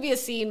the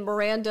previous scene,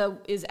 Miranda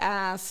is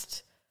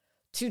asked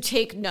to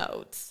take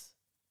notes,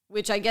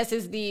 which I guess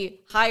is the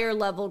higher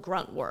level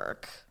grunt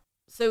work.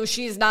 So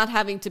she's not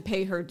having to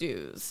pay her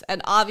dues.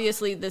 And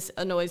obviously this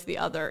annoys the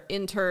other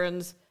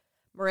interns.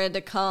 Miranda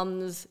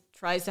comes,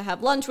 tries to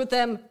have lunch with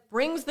them,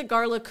 brings the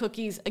garlic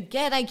cookies.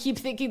 Again, I keep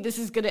thinking this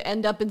is going to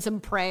end up in some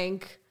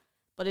prank,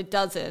 but it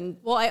doesn't.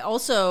 Well, I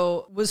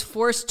also was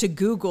forced to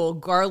Google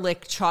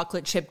garlic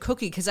chocolate chip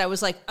cookie because I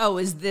was like, oh,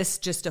 is this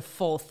just a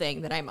full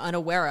thing that I'm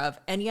unaware of?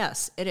 And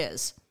yes, it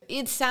is.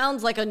 It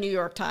sounds like a New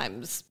York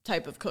Times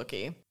type of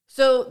cookie.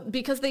 So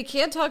because they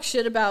can't talk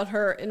shit about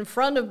her in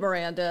front of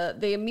Miranda,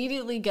 they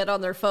immediately get on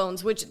their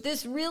phones, which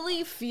this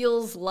really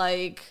feels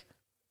like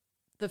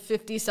the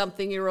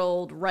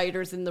 50-something-year-old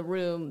writers in the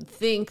room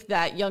think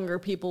that younger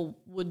people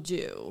would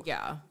do.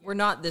 Yeah, we're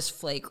not this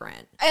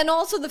flagrant. And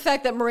also the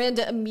fact that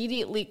Miranda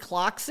immediately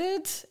clocks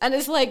it and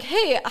is like,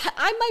 hey,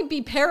 I might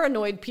be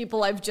paranoid,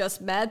 people I've just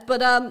met,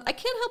 but I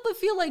can't help but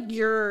feel like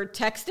you're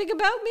texting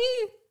about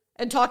me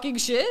and talking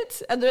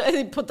shit. And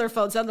they put their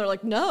phones down. They're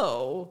like,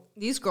 no.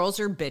 These girls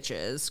are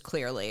bitches,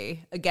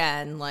 clearly.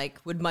 Again, like,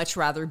 would much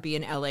rather be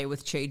in LA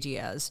with Che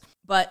Diaz.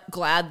 But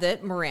glad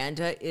that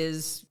Miranda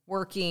is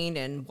working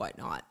and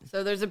whatnot.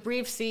 So there's a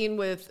brief scene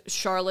with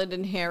Charlotte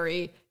and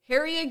Harry.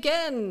 Harry,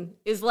 again,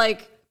 is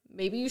like,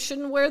 maybe you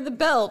shouldn't wear the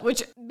belt,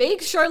 which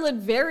makes Charlotte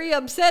very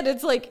upset.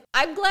 It's like,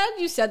 I'm glad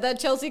you said that,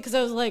 Chelsea, because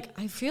I was like,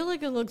 I feel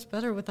like it looks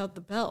better without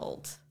the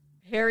belt.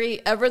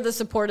 Harry, ever the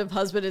supportive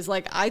husband, is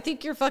like, I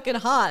think you're fucking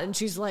hot. And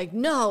she's like,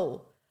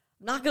 no,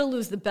 I'm not going to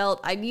lose the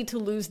belt. I need to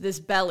lose this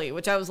belly,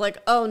 which I was like,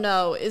 oh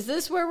no, is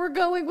this where we're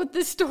going with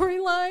this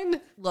storyline?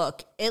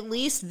 Look, at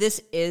least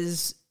this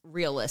is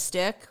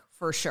realistic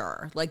for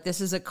sure. Like, this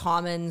is a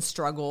common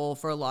struggle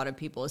for a lot of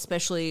people,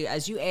 especially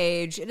as you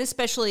age and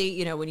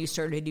especially, when you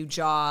start a new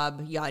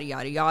job, yada,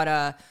 yada,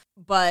 yada.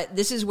 But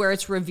this is where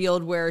it's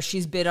revealed where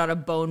she's been on a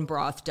bone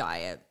broth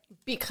diet.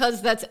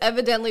 Because that's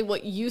evidently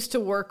what used to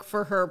work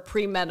for her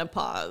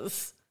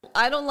pre-menopause.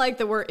 I don't like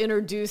that we're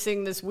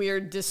introducing this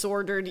weird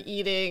disordered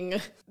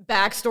eating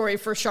backstory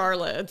for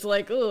Charlotte. It's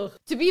like, ugh.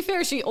 To be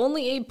fair, she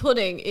only ate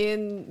pudding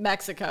in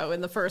Mexico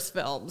in the first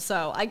film,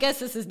 so I guess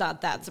this is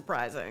not that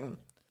surprising.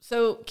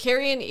 So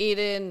Carrie and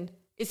Aiden,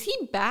 is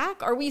he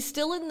back? Are we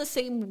still in the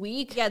same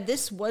week? Yeah,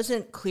 this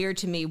wasn't clear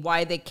to me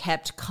why they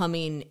kept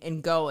coming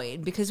and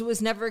going, because it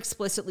was never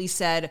explicitly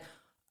said,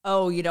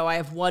 oh, I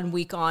have 1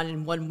 week on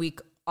and 1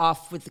 week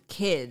off with the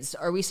kids.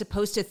 Are we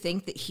supposed to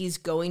think that he's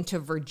going to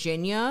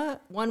Virginia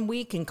one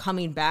week and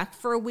coming back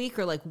for a week?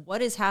 Or like,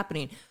 what is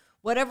happening?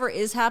 Whatever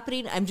is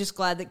happening, I'm just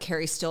glad that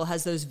Carrie still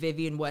has those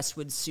Vivian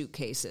Westwood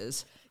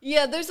suitcases.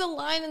 Yeah, there's a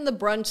line in the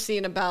brunch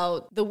scene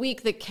about the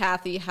week that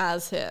Kathy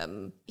has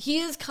him. He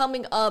is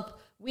coming up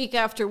week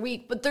after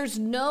week, but there's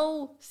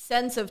no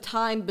sense of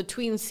time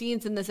between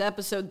scenes in this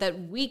episode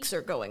that weeks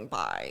are going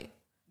by.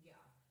 Yeah.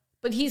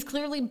 But he's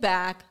clearly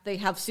back. They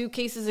have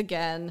suitcases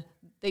again.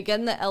 They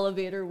get in the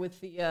elevator with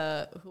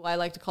the, who I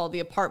like to call the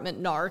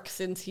apartment narc,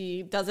 since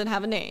he doesn't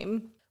have a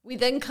name. We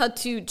then cut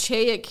to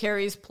Che at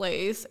Carrie's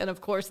place, and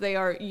of course they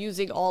are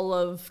using all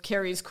of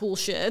Carrie's cool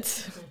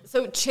shit.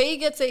 So Che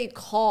gets a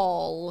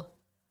call.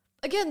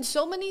 Again,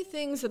 so many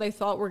things that I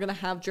thought were going to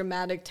have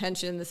dramatic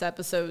tension in this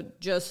episode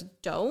just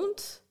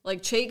don't.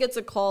 Like, Che gets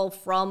a call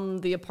from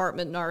the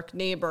apartment narc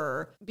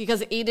neighbor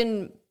because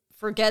Aiden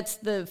forgets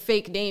the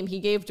fake name he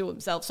gave to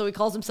himself, so he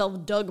calls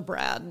himself Doug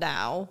Brad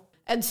now.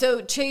 And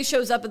so Che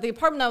shows up at the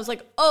apartment. I was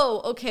like,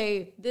 oh,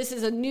 okay, this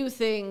is a new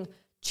thing.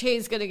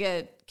 Che's going to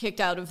get kicked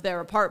out of their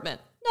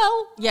apartment.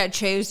 No. Yeah,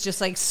 Che's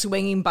just like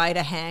swinging by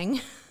to hang.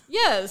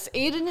 Yes,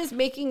 Aiden is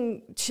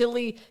making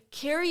chili.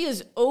 Carrie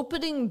is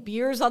opening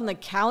beers on the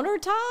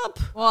countertop.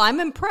 Well, I'm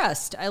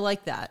impressed. I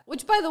like that.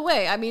 Which, by the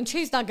way, I mean,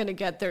 Che's not going to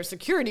get their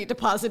security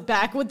deposit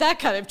back with that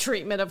kind of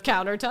treatment of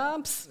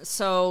countertops.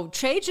 So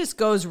Che just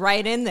goes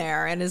right in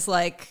there and is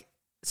like,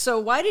 so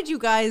why did you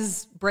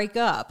guys break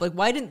up? Like,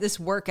 why didn't this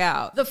work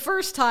out? The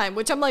first time,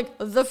 which I'm like,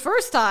 the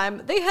first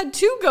time, they had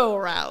 2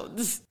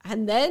 go-arounds.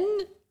 And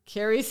then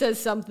Carrie says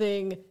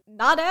something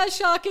not as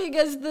shocking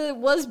as the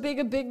was big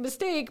a big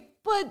mistake,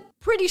 but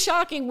pretty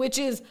shocking, which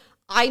is,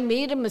 I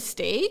made a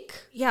mistake.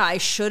 Yeah, I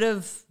should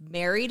have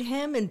married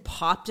him and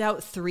popped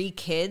out 3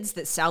 kids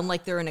that sound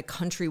like they're in a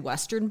country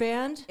western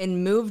band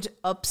and moved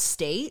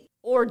upstate.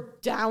 Or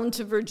down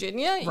to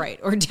Virginia. Right,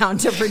 or down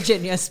to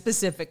Virginia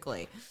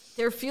specifically.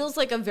 There feels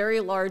like a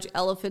very large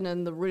elephant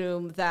in the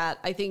room that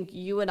I think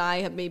you and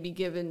I have maybe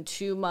given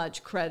too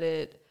much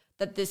credit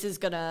that this is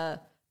going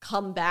to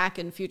come back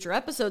in future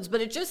episodes,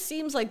 but it just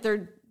seems like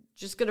they're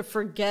just going to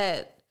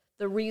forget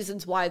the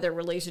reasons why their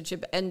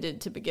relationship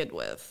ended to begin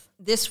with.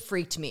 This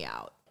freaked me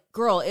out.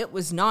 Girl, it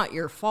was not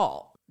your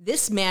fault.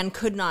 This man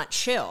could not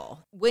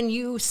chill. When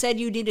you said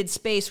you needed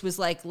space, was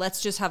like,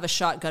 let's just have a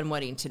shotgun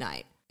wedding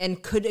tonight,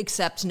 and could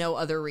accept no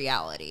other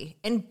reality,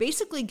 and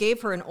basically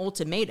gave her an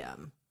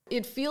ultimatum.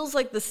 It feels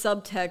like the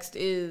subtext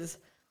is,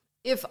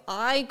 if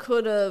I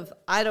could have,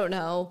 I don't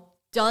know,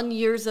 done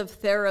years of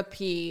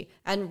therapy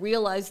and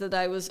realized that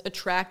I was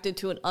attracted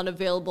to an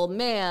unavailable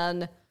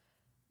man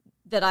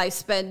that I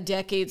spent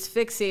decades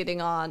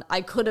fixating on, I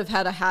could have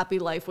had a happy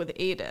life with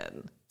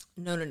Aiden.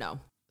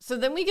 No. So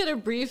then we get a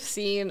brief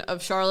scene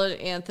of Charlotte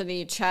and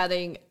Anthony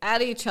chatting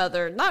at each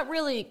other, not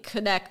really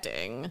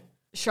connecting.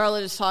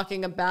 Charlotte is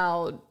talking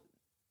about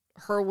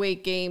her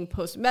weight gain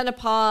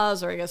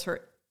post-menopause, or I guess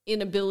her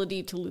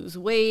inability to lose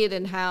weight,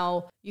 and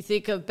how you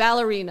think of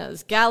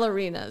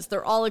gallerinas,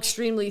 they're all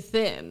extremely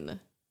thin,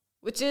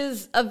 which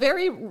is a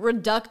very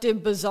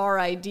reductive, bizarre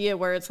idea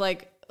where it's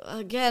like,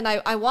 again,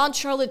 I want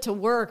Charlotte to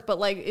work, but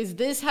like, is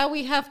this how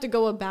we have to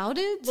go about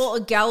it? Well,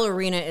 a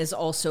gallerina is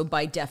also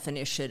by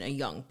definition a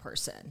young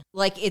person.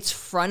 Like, it's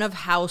front of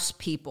house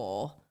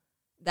people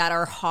that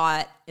are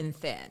hot and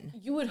thin.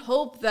 You would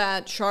hope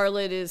that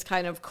Charlotte is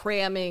kind of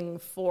cramming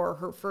for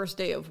her first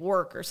day of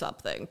work or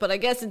something, but I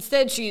guess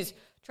instead she's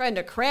trying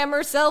to cram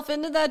herself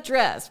into that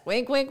dress.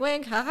 Wink, wink,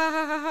 wink. Ha, ha,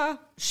 ha, ha, ha.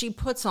 She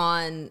puts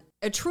on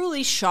a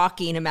truly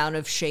shocking amount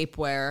of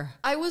shapewear.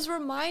 I was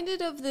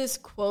reminded of this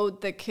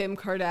quote that Kim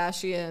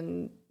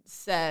Kardashian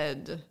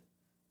said,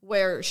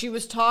 where she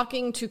was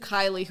talking to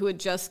Kylie, who had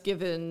just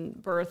given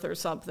birth or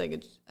something.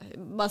 It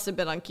must have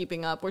been on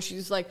Keeping Up, where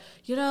she's like,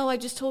 I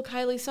just told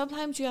Kylie,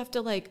 sometimes you have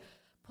to like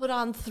put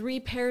on 3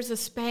 pairs of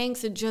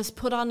Spanx and just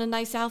put on a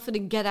nice outfit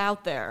and get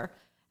out there.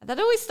 And that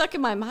always stuck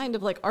in my mind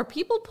of like, are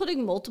people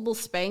putting multiple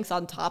Spanx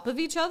on top of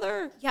each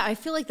other? Yeah, I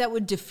feel like that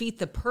would defeat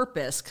the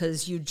purpose,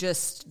 because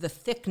the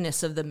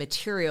thickness of the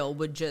material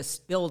would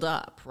just build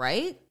up,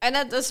 right? And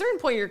at a certain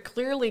point, you're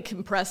clearly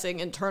compressing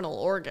internal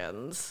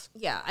organs.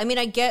 Yeah, I mean,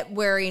 I get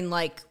wearing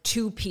like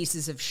 2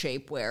 pieces of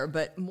shapewear,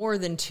 but more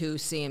than 2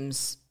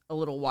 seems a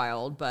little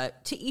wild,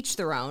 but to each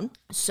their own.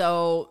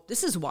 So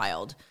this is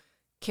wild.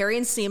 Carrie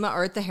and Seema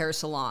are at the hair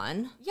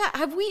salon. Yeah,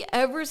 have we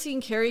ever seen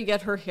Carrie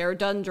get her hair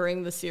done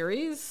during the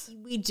series?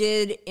 We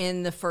did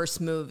in the first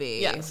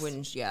movie. Yes.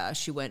 When,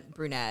 she went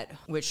brunette,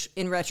 which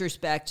in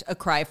retrospect, a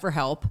cry for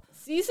help.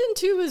 Season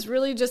 2 is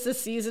really just a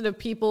season of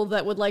people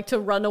that would like to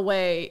run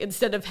away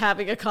instead of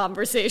having a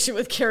conversation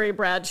with Carrie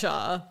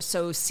Bradshaw.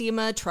 So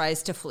Seema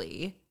tries to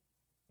flee.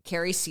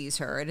 Carrie sees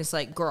her and is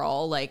like,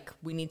 girl, like,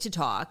 we need to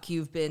talk.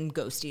 You've been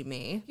ghosting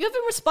me. You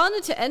haven't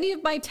responded to any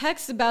of my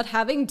texts about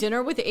having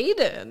dinner with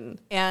Aiden.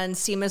 And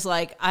Seema's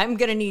like, I'm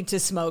going to need to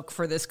smoke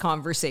for this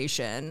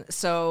conversation.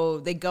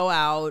 So they go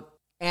out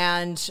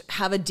and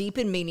have a deep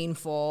and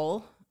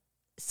meaningful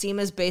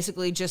Seema's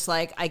basically just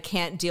like, I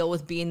can't deal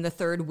with being the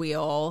third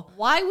wheel.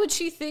 Why would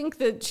she think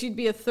that she'd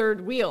be a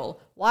third wheel?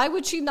 Why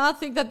would she not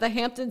think that the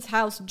Hamptons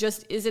house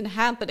just isn't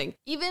happening?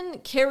 Even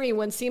Carrie,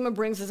 when Seema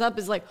brings this up,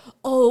 is like,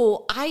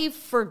 oh, I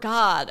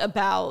forgot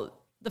about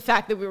the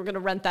fact that we were going to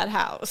rent that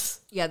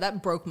house. Yeah,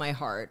 that broke my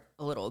heart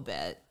a little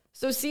bit.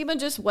 So Seema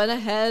just went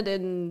ahead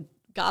and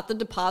got the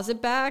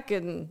deposit back,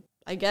 and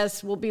I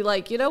guess we'll be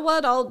like, you know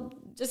what? I'll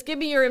just give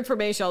me your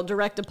information. I'll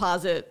direct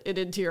deposit it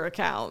into your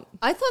account.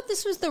 I thought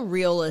this was the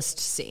realest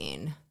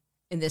scene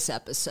in this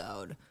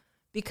episode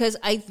because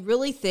I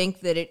really think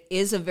that it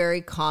is a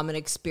very common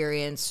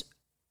experience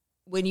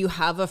when you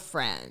have a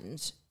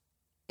friend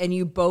and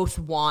you both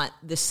want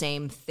the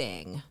same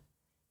thing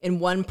and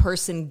one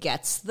person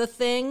gets the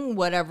thing,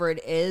 whatever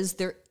it is,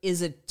 there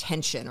is a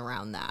tension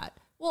around that.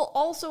 Well,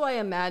 also, I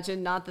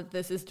imagine, not that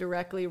this is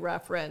directly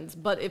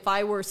referenced, but if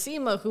I were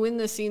Seema, who in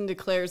this scene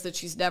declares that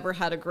she's never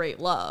had a great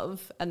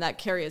love, and that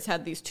Carrie has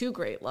had these two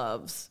great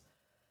loves,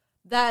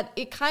 that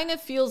it kind of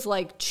feels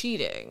like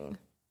cheating,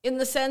 in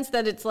the sense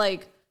that it's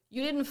like,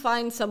 you didn't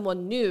find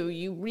someone new,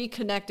 you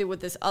reconnected with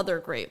this other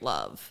great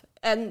love.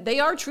 And they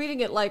are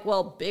treating it like,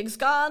 well, Big's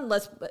gone,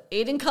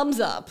 Aiden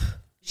comes up.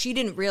 She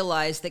didn't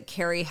realize that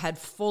Carrie had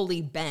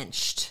fully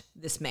benched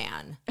this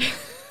man.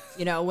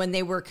 You know, when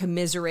they were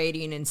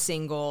commiserating and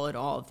single and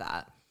all of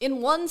that.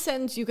 In one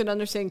sense, you can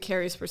understand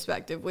Carrie's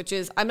perspective, which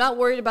is, I'm not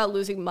worried about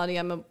losing money.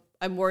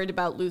 I'm worried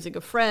about losing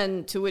a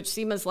friend, to which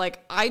Seema's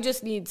like, I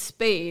just need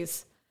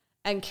space.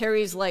 And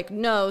Carrie's like,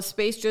 no,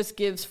 space just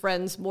gives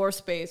friends more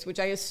space, which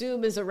I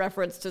assume is a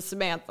reference to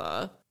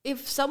Samantha.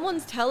 If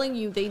someone's telling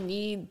you they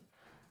need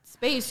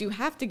space, you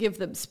have to give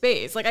them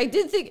space. Like, I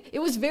did think it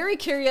was very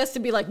curious to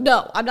be like,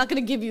 no, I'm not going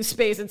to give you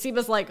space. And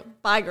Seema's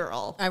like, bye,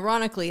 girl.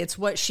 Ironically, it's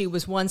what she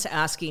was once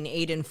asking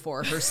Aiden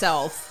for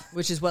herself,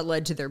 which is what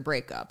led to their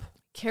breakup.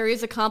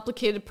 Carrie's a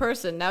complicated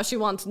person. Now she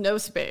wants no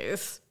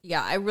space.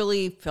 Yeah, I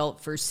really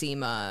felt for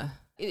Seema.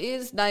 It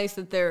is nice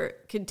that there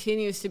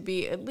continues to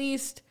be, at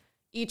least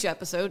each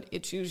episode,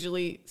 it's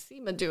usually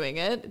Seema doing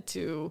it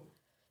to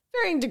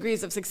varying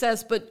degrees of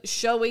success, but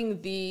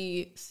showing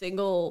the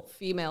single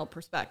female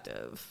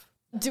perspective.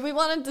 Do we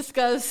want to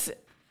discuss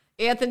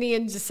Anthony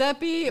and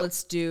Giuseppe?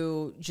 Let's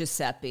do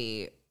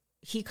Giuseppe.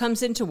 He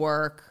comes into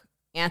work.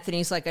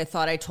 Anthony's like, I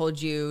thought I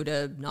told you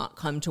to not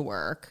come to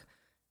work.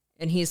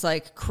 And he's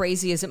like,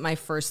 crazy isn't my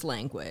first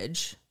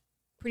language.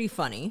 Pretty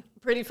funny.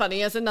 Pretty funny.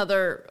 He has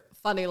another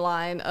funny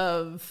line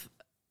of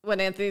when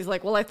Anthony's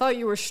like, well, I thought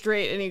you were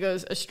straight. And he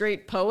goes, a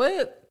straight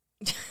poet?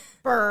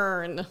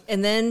 Burn.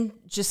 And then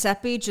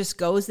Giuseppe just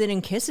goes in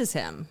and kisses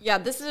him. Yeah,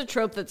 this is a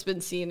trope that's been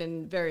seen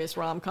in various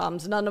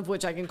rom-coms, none of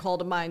which I can call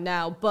to mind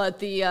now, but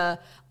the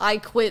I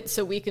quit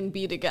so we can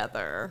be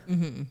together.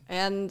 Mm-hmm.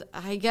 And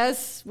I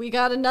guess we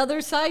got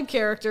another side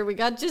character. We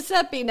got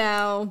Giuseppe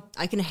now.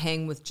 I can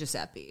hang with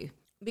Giuseppe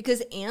because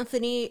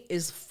Anthony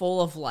is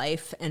full of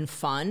life and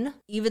fun.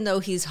 Even though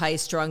he's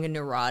high-strung and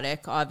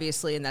neurotic,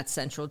 obviously, and that's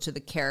central to the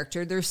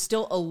character, there's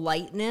still a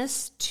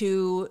lightness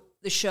to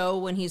the show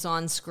when he's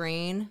on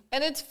screen.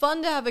 And it's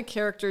fun to have a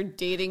character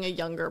dating a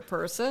younger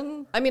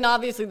person. I mean,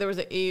 obviously there was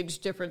an age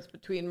difference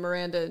between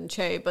Miranda and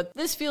Che, but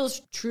this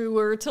feels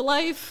truer to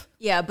life.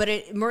 Yeah,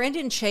 but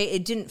Miranda and Che,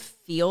 it didn't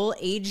feel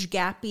age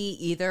gappy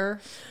either.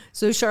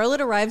 So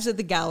Charlotte arrives at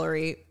the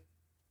gallery.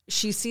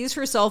 She sees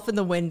herself in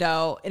the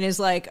window and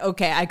is like,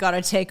 okay, I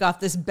gotta take off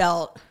this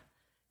belt.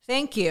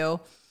 Thank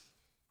you.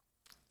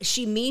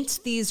 She meets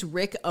these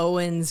Rick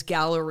Owens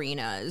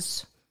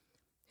gallerinas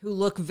who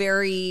look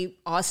very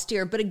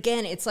austere. But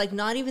again, it's like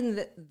not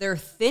even their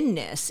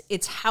thinness,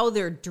 it's how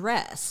they're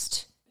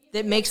dressed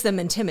that makes them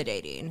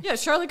intimidating. Yeah,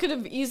 Charlotte could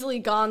have easily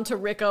gone to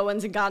Rick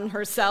Owens and gotten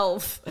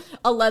herself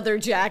a leather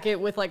jacket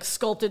with like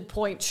sculpted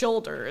point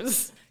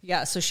shoulders.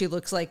 Yeah, so she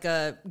looks like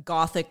a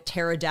gothic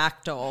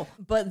pterodactyl.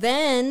 But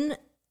then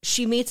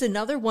she meets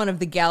another one of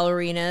the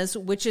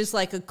gallerinas, which is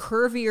like a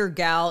curvier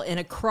gal in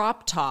a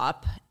crop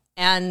top.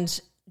 And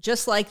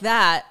just like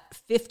that,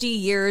 50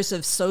 years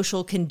of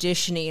social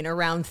conditioning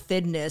around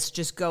thinness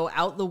just go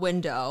out the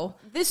window.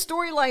 This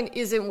storyline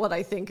isn't what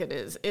I think it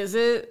is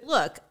it?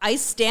 Look, I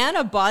stan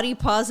a body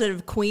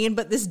positive queen,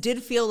 but this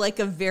did feel like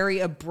a very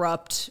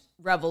abrupt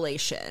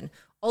revelation.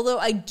 Although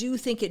I do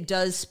think it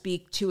does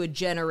speak to a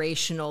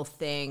generational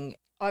thing.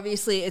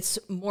 Obviously, it's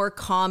more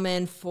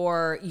common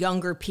for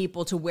younger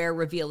people to wear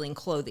revealing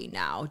clothing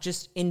now,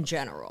 just in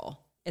general.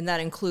 And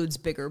that includes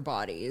bigger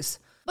bodies.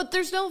 But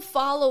there's no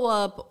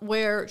follow-up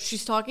where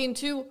she's talking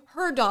to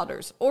her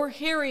daughters or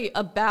Harry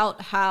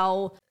about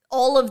how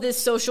all of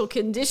this social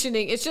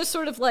conditioning, it's just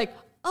sort of like,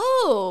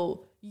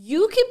 oh,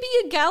 you can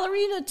be a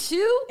gallerina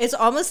too? It's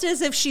almost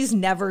as if she's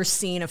never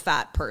seen a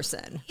fat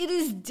person. It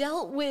is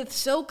dealt with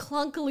so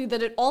clunkily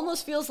that it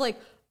almost feels like,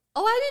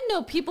 oh, I didn't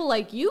know people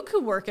like you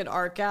could work at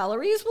art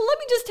galleries. Well, let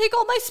me just take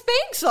all my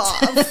Spanx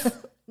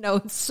off. No,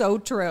 it's so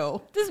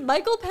true. Does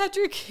Michael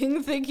Patrick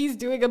King think he's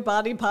doing a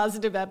body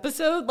positive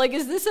episode? Like,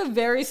 is this a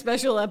very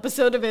special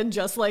episode of And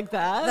Just Like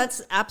That?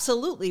 That's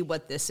absolutely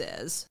what this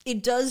is.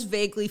 It does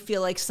vaguely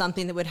feel like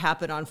something that would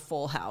happen on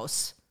Full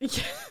House.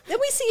 Then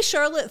we see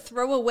Charlotte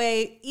throw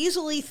away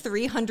easily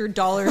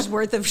 $300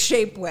 worth of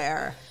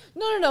shapewear.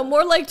 No,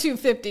 more like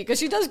 $250 because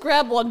she does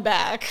grab one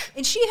back.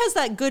 And she has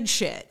that good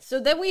shit. So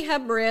then we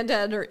have Miranda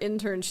and her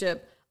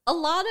internship. A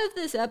lot of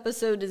this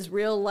episode is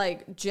real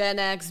like Gen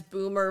X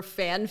boomer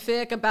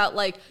fanfic about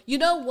like, you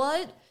know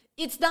what?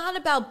 It's not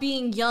about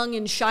being young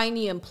and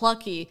shiny and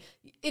plucky.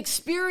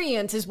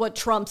 Experience is what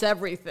trumps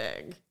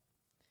everything.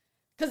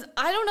 Because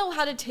I don't know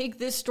how to take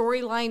this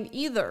storyline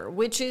either,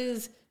 which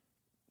is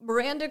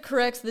Miranda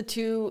corrects the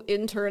two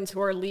interns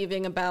who are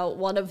leaving about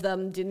one of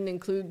them didn't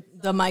include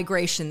The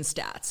migration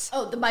stats.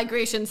 Oh, the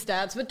migration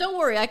stats. But don't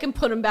worry, I can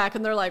put them back.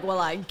 And they're like, well,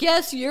 I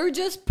guess you're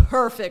just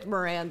perfect,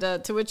 Miranda.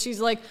 To which she's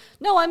like,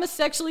 no, I'm a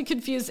sexually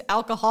confused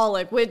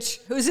alcoholic, which...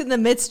 Who's in the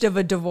midst of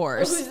a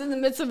divorce. Who's in the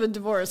midst of a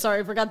divorce.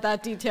 Sorry, I forgot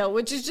that detail.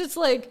 Which is just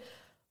like,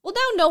 well,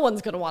 now no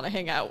one's going to want to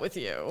hang out with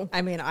you.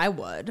 I mean, I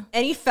would.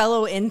 Any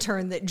fellow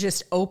intern that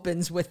just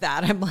opens with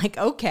that, I'm like,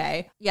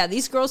 okay. Yeah,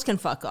 these girls can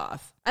fuck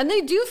off. And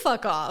they do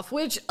fuck off,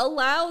 which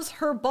allows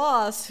her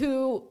boss,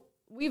 who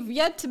we've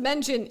yet to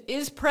mention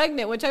is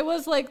pregnant, which I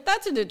was like,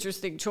 that's an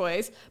interesting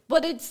choice.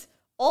 But it's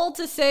all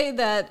to say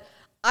that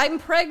I'm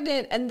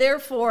pregnant and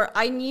therefore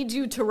I need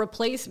you to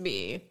replace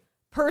me.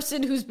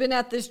 Person who's been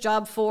at this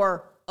job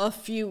for a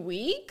few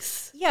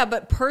weeks? Yeah,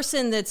 but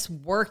person that's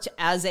worked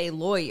as a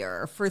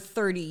lawyer for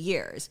 30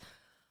 years.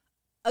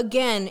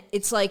 Again,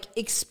 it's like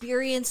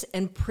experience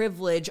and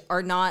privilege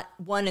are not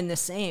one and the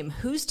same.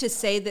 Who's to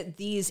say that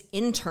these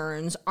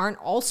interns aren't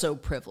also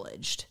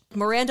privileged?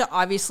 Miranda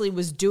obviously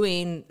was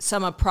doing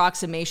some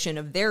approximation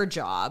of their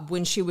job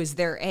when she was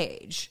their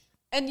age.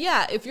 And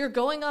yeah, if you're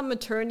going on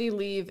maternity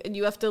leave and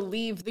you have to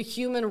leave the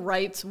Human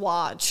Rights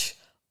Watch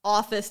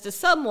office to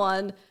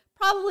someone,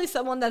 probably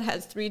someone that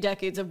has 3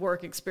 decades of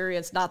work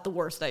experience, not the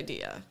worst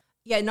idea.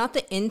 Yeah, not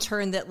the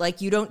intern that,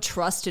 like, you don't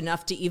trust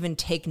enough to even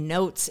take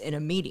notes in a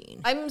meeting.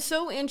 I'm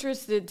so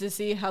interested to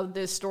see how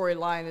this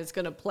storyline is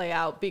going to play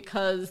out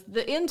because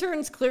the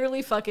interns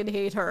clearly fucking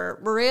hate her.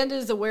 Miranda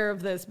is aware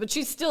of this, but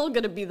she's still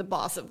going to be the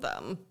boss of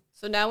them.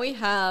 So now we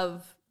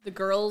have the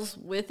girls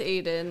with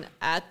Aiden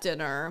at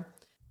dinner.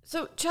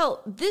 So,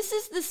 Chell, this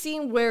is the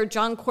scene where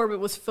John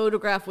Corbett was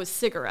photographed with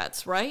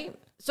cigarettes, right?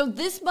 So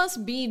this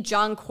must be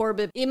John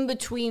Corbett in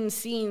between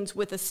scenes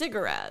with a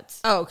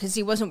cigarette. Oh, because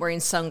he wasn't wearing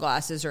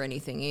sunglasses or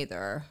anything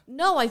either.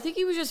 No, I think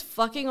he was just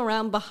fucking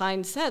around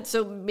behind set.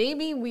 So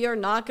maybe we are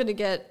not going to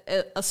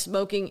get a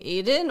smoking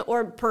Aiden,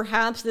 or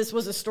perhaps this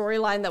was a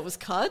storyline that was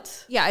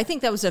cut. Yeah, I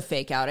think that was a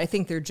fake out. I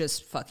think they're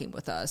just fucking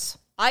with us.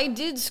 I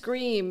did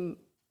scream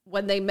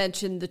when they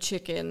mentioned the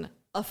chicken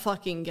a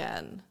fucking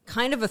again.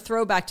 Kind of a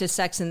throwback to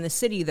Sex and the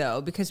City, though,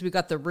 because we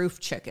got the roof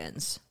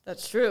chickens.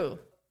 That's true.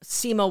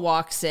 Seema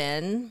walks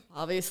in.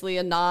 Obviously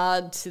a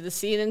nod to the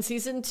scene in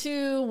season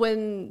 2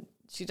 when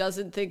she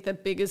doesn't think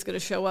that Big is going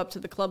to show up to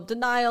the club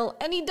denial,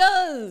 and he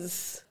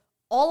does.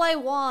 All I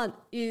want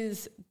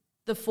is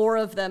the 4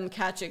 of them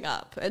catching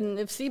up. And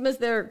if Seema's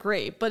there,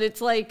 great. But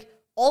it's like,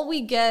 all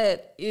we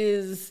get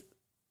is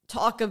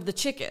talk of the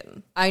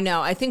chicken. I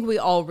know. I think we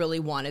all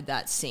really wanted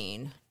that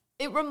scene.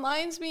 It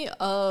reminds me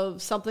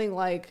of something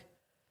like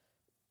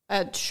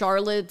at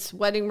Charlotte's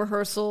wedding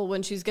rehearsal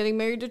when she's getting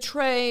married to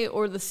Trey,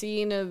 or the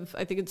scene of,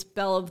 I think it's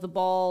Belle of the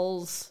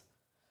Balls,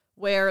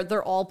 where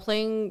they're all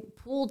playing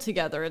pool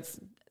together.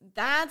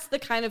 That's the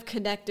kind of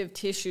connective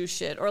tissue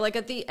shit. Or like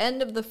at the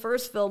end of the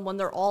first film when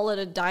they're all at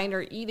a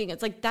diner eating,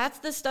 it's like, that's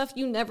the stuff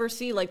you never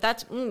see. Like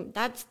that's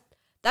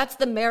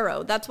the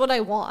marrow. That's what I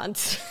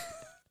want.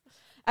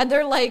 And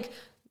they're like,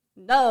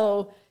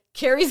 no,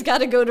 Carrie's got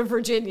to go to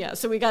Virginia.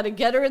 So we got to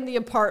get her in the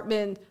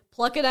apartment,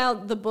 plucking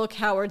out the book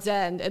Howard's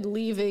End, and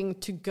leaving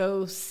to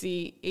go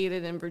see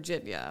Aiden in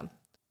Virginia.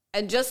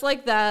 And just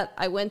like that,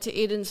 I went to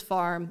Aiden's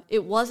farm.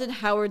 It wasn't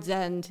Howard's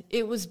End.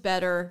 It was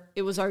better.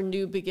 It was our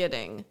new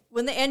beginning.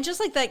 When the end just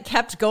like that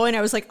kept going,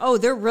 I was like, oh,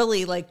 they're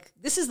really like,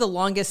 this is the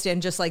longest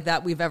end just like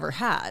that we've ever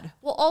had.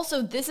 Well,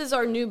 also, this is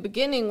our new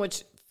beginning,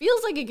 which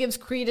feels like it gives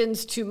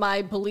credence to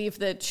my belief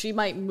that she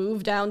might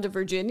move down to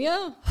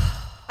Virginia.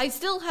 I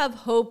still have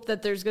hope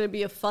that there's going to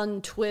be a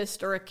fun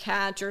twist or a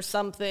catch or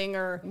something,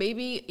 or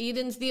maybe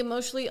Aiden's the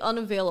emotionally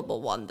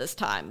unavailable one this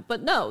time.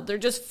 But no, they're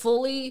just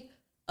fully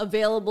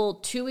available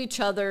to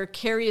each other.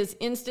 Carrie is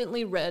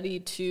instantly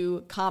ready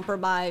to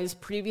compromise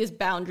previous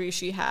boundaries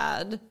she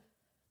had.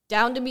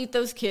 Down to meet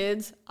those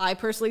kids. I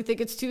personally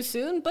think it's too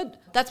soon,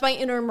 but that's my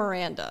inner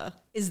Miranda.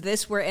 Is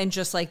this where And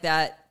Just Like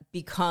That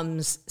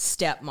becomes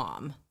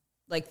Stepmom?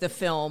 Like the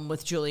film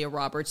with Julia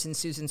Roberts and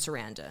Susan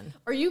Sarandon.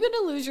 Are you going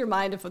to lose your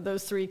mind if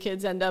those 3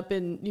 kids end up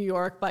in New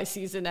York by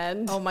season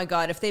end? Oh my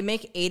God, if they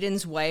make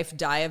Aiden's wife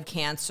die of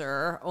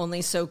cancer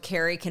only so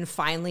Carrie can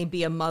finally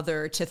be a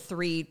mother to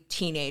 3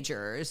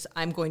 teenagers,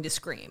 I'm going to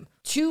scream.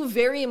 2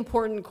 very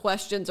important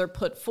questions are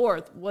put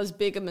forth. Was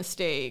Big a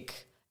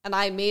mistake? And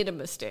I made a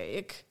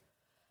mistake.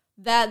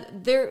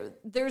 That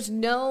there's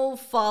no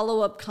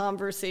follow-up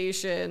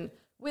conversation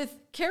with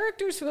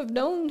characters who have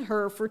known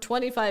her for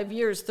 25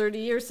 years, 30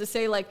 years to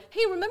say like,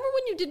 hey, remember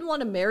when you didn't want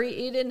to marry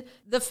Aiden?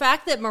 The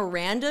fact that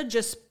Miranda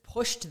just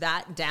pushed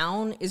that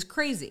down is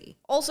crazy.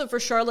 Also for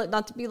Charlotte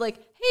not to be like,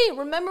 hey,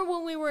 remember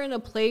when we were in a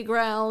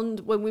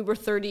playground when we were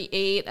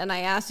 38 and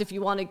I asked if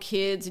you wanted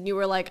kids and you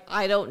were like,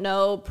 I don't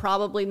know,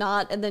 probably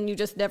not. And then you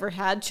just never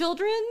had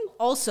children.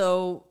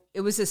 Also,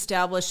 it was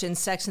established in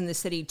Sex and the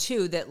City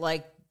too that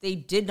like they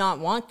did not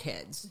want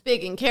kids.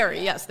 Big and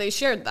Carrie, yes, they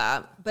shared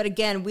that. But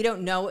again, we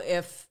don't know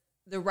if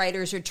the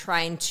writers are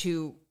trying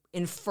to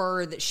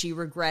infer that she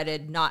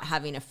regretted not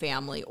having a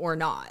family or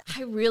not.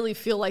 I really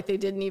feel like they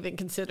didn't even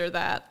consider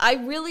that. I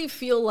really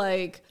feel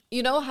like,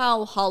 you know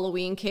how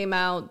Halloween came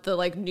out, the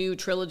like new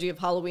trilogy of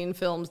Halloween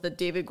films that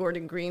David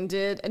Gordon Green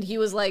did, and he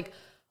was like,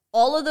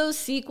 all of those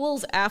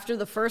sequels after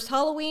the first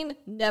Halloween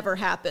never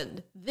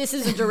happened. This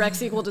is a direct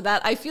sequel to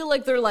that. I feel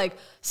like they're like,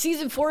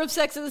 season 4 of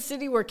Sex and the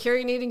City where Carrie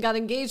and Aiden got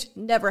engaged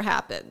never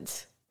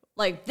happened.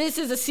 Like, this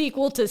is a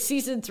sequel to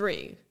season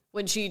 3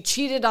 when she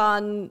cheated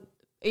on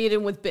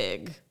Aiden with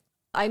Big.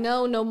 I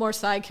know no more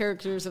side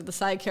characters of the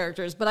side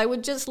characters, but I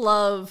would just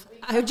love...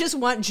 I just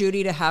want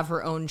Judy to have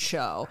her own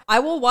show. I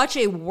will watch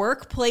a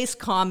workplace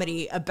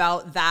comedy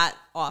about that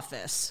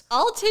office.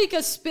 I'll take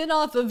a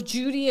spin-off of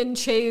Judy and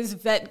Che's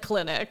vet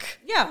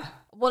clinic. Yeah.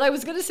 What I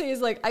was going to say is,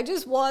 like, I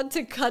just want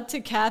to cut to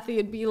Kathy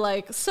and be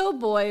like, so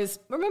boys,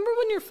 remember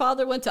when your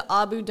father went to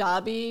Abu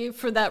Dhabi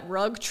for that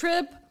rug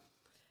trip?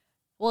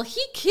 Well,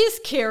 he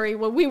kissed Carrie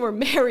when we were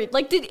married.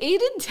 Like, did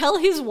Aiden tell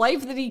his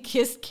wife that he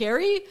kissed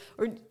Carrie?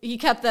 Or he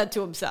kept that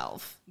to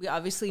himself? We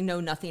obviously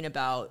know nothing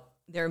about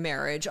their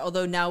marriage,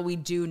 although now we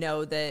do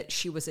know that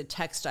she was a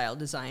textile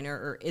designer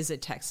or is a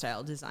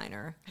textile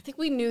designer. I think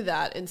we knew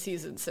that in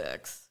season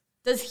 6.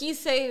 Does he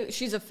say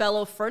she's a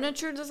fellow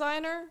furniture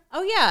designer?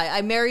 Oh, yeah.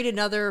 I married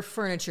another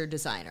furniture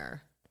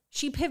designer.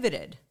 She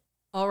pivoted.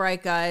 All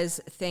right,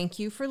 guys. Thank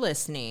you for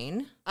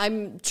listening.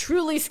 I'm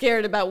truly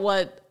scared about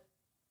what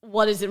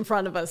is in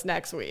front of us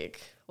next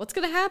week. What's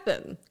going to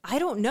happen? I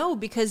don't know,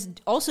 because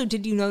also,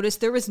 did you notice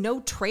there was no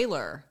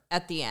trailer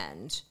at the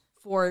end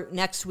for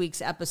next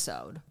week's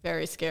episode?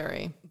 Very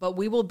scary. But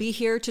we will be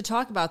here to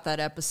talk about that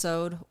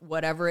episode,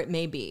 whatever it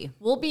may be.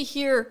 We'll be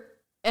here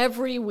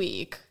every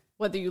week,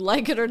 whether you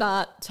like it or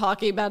not,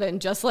 talking about it,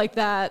 and just like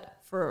that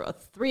for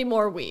 3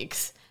 more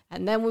weeks.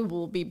 And then we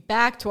will be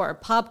back to our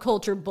pop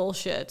culture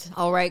bullshit.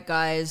 All right,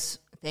 guys.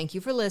 Thank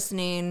you for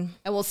listening.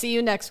 And we'll see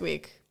you next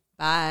week.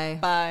 Bye.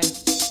 Bye.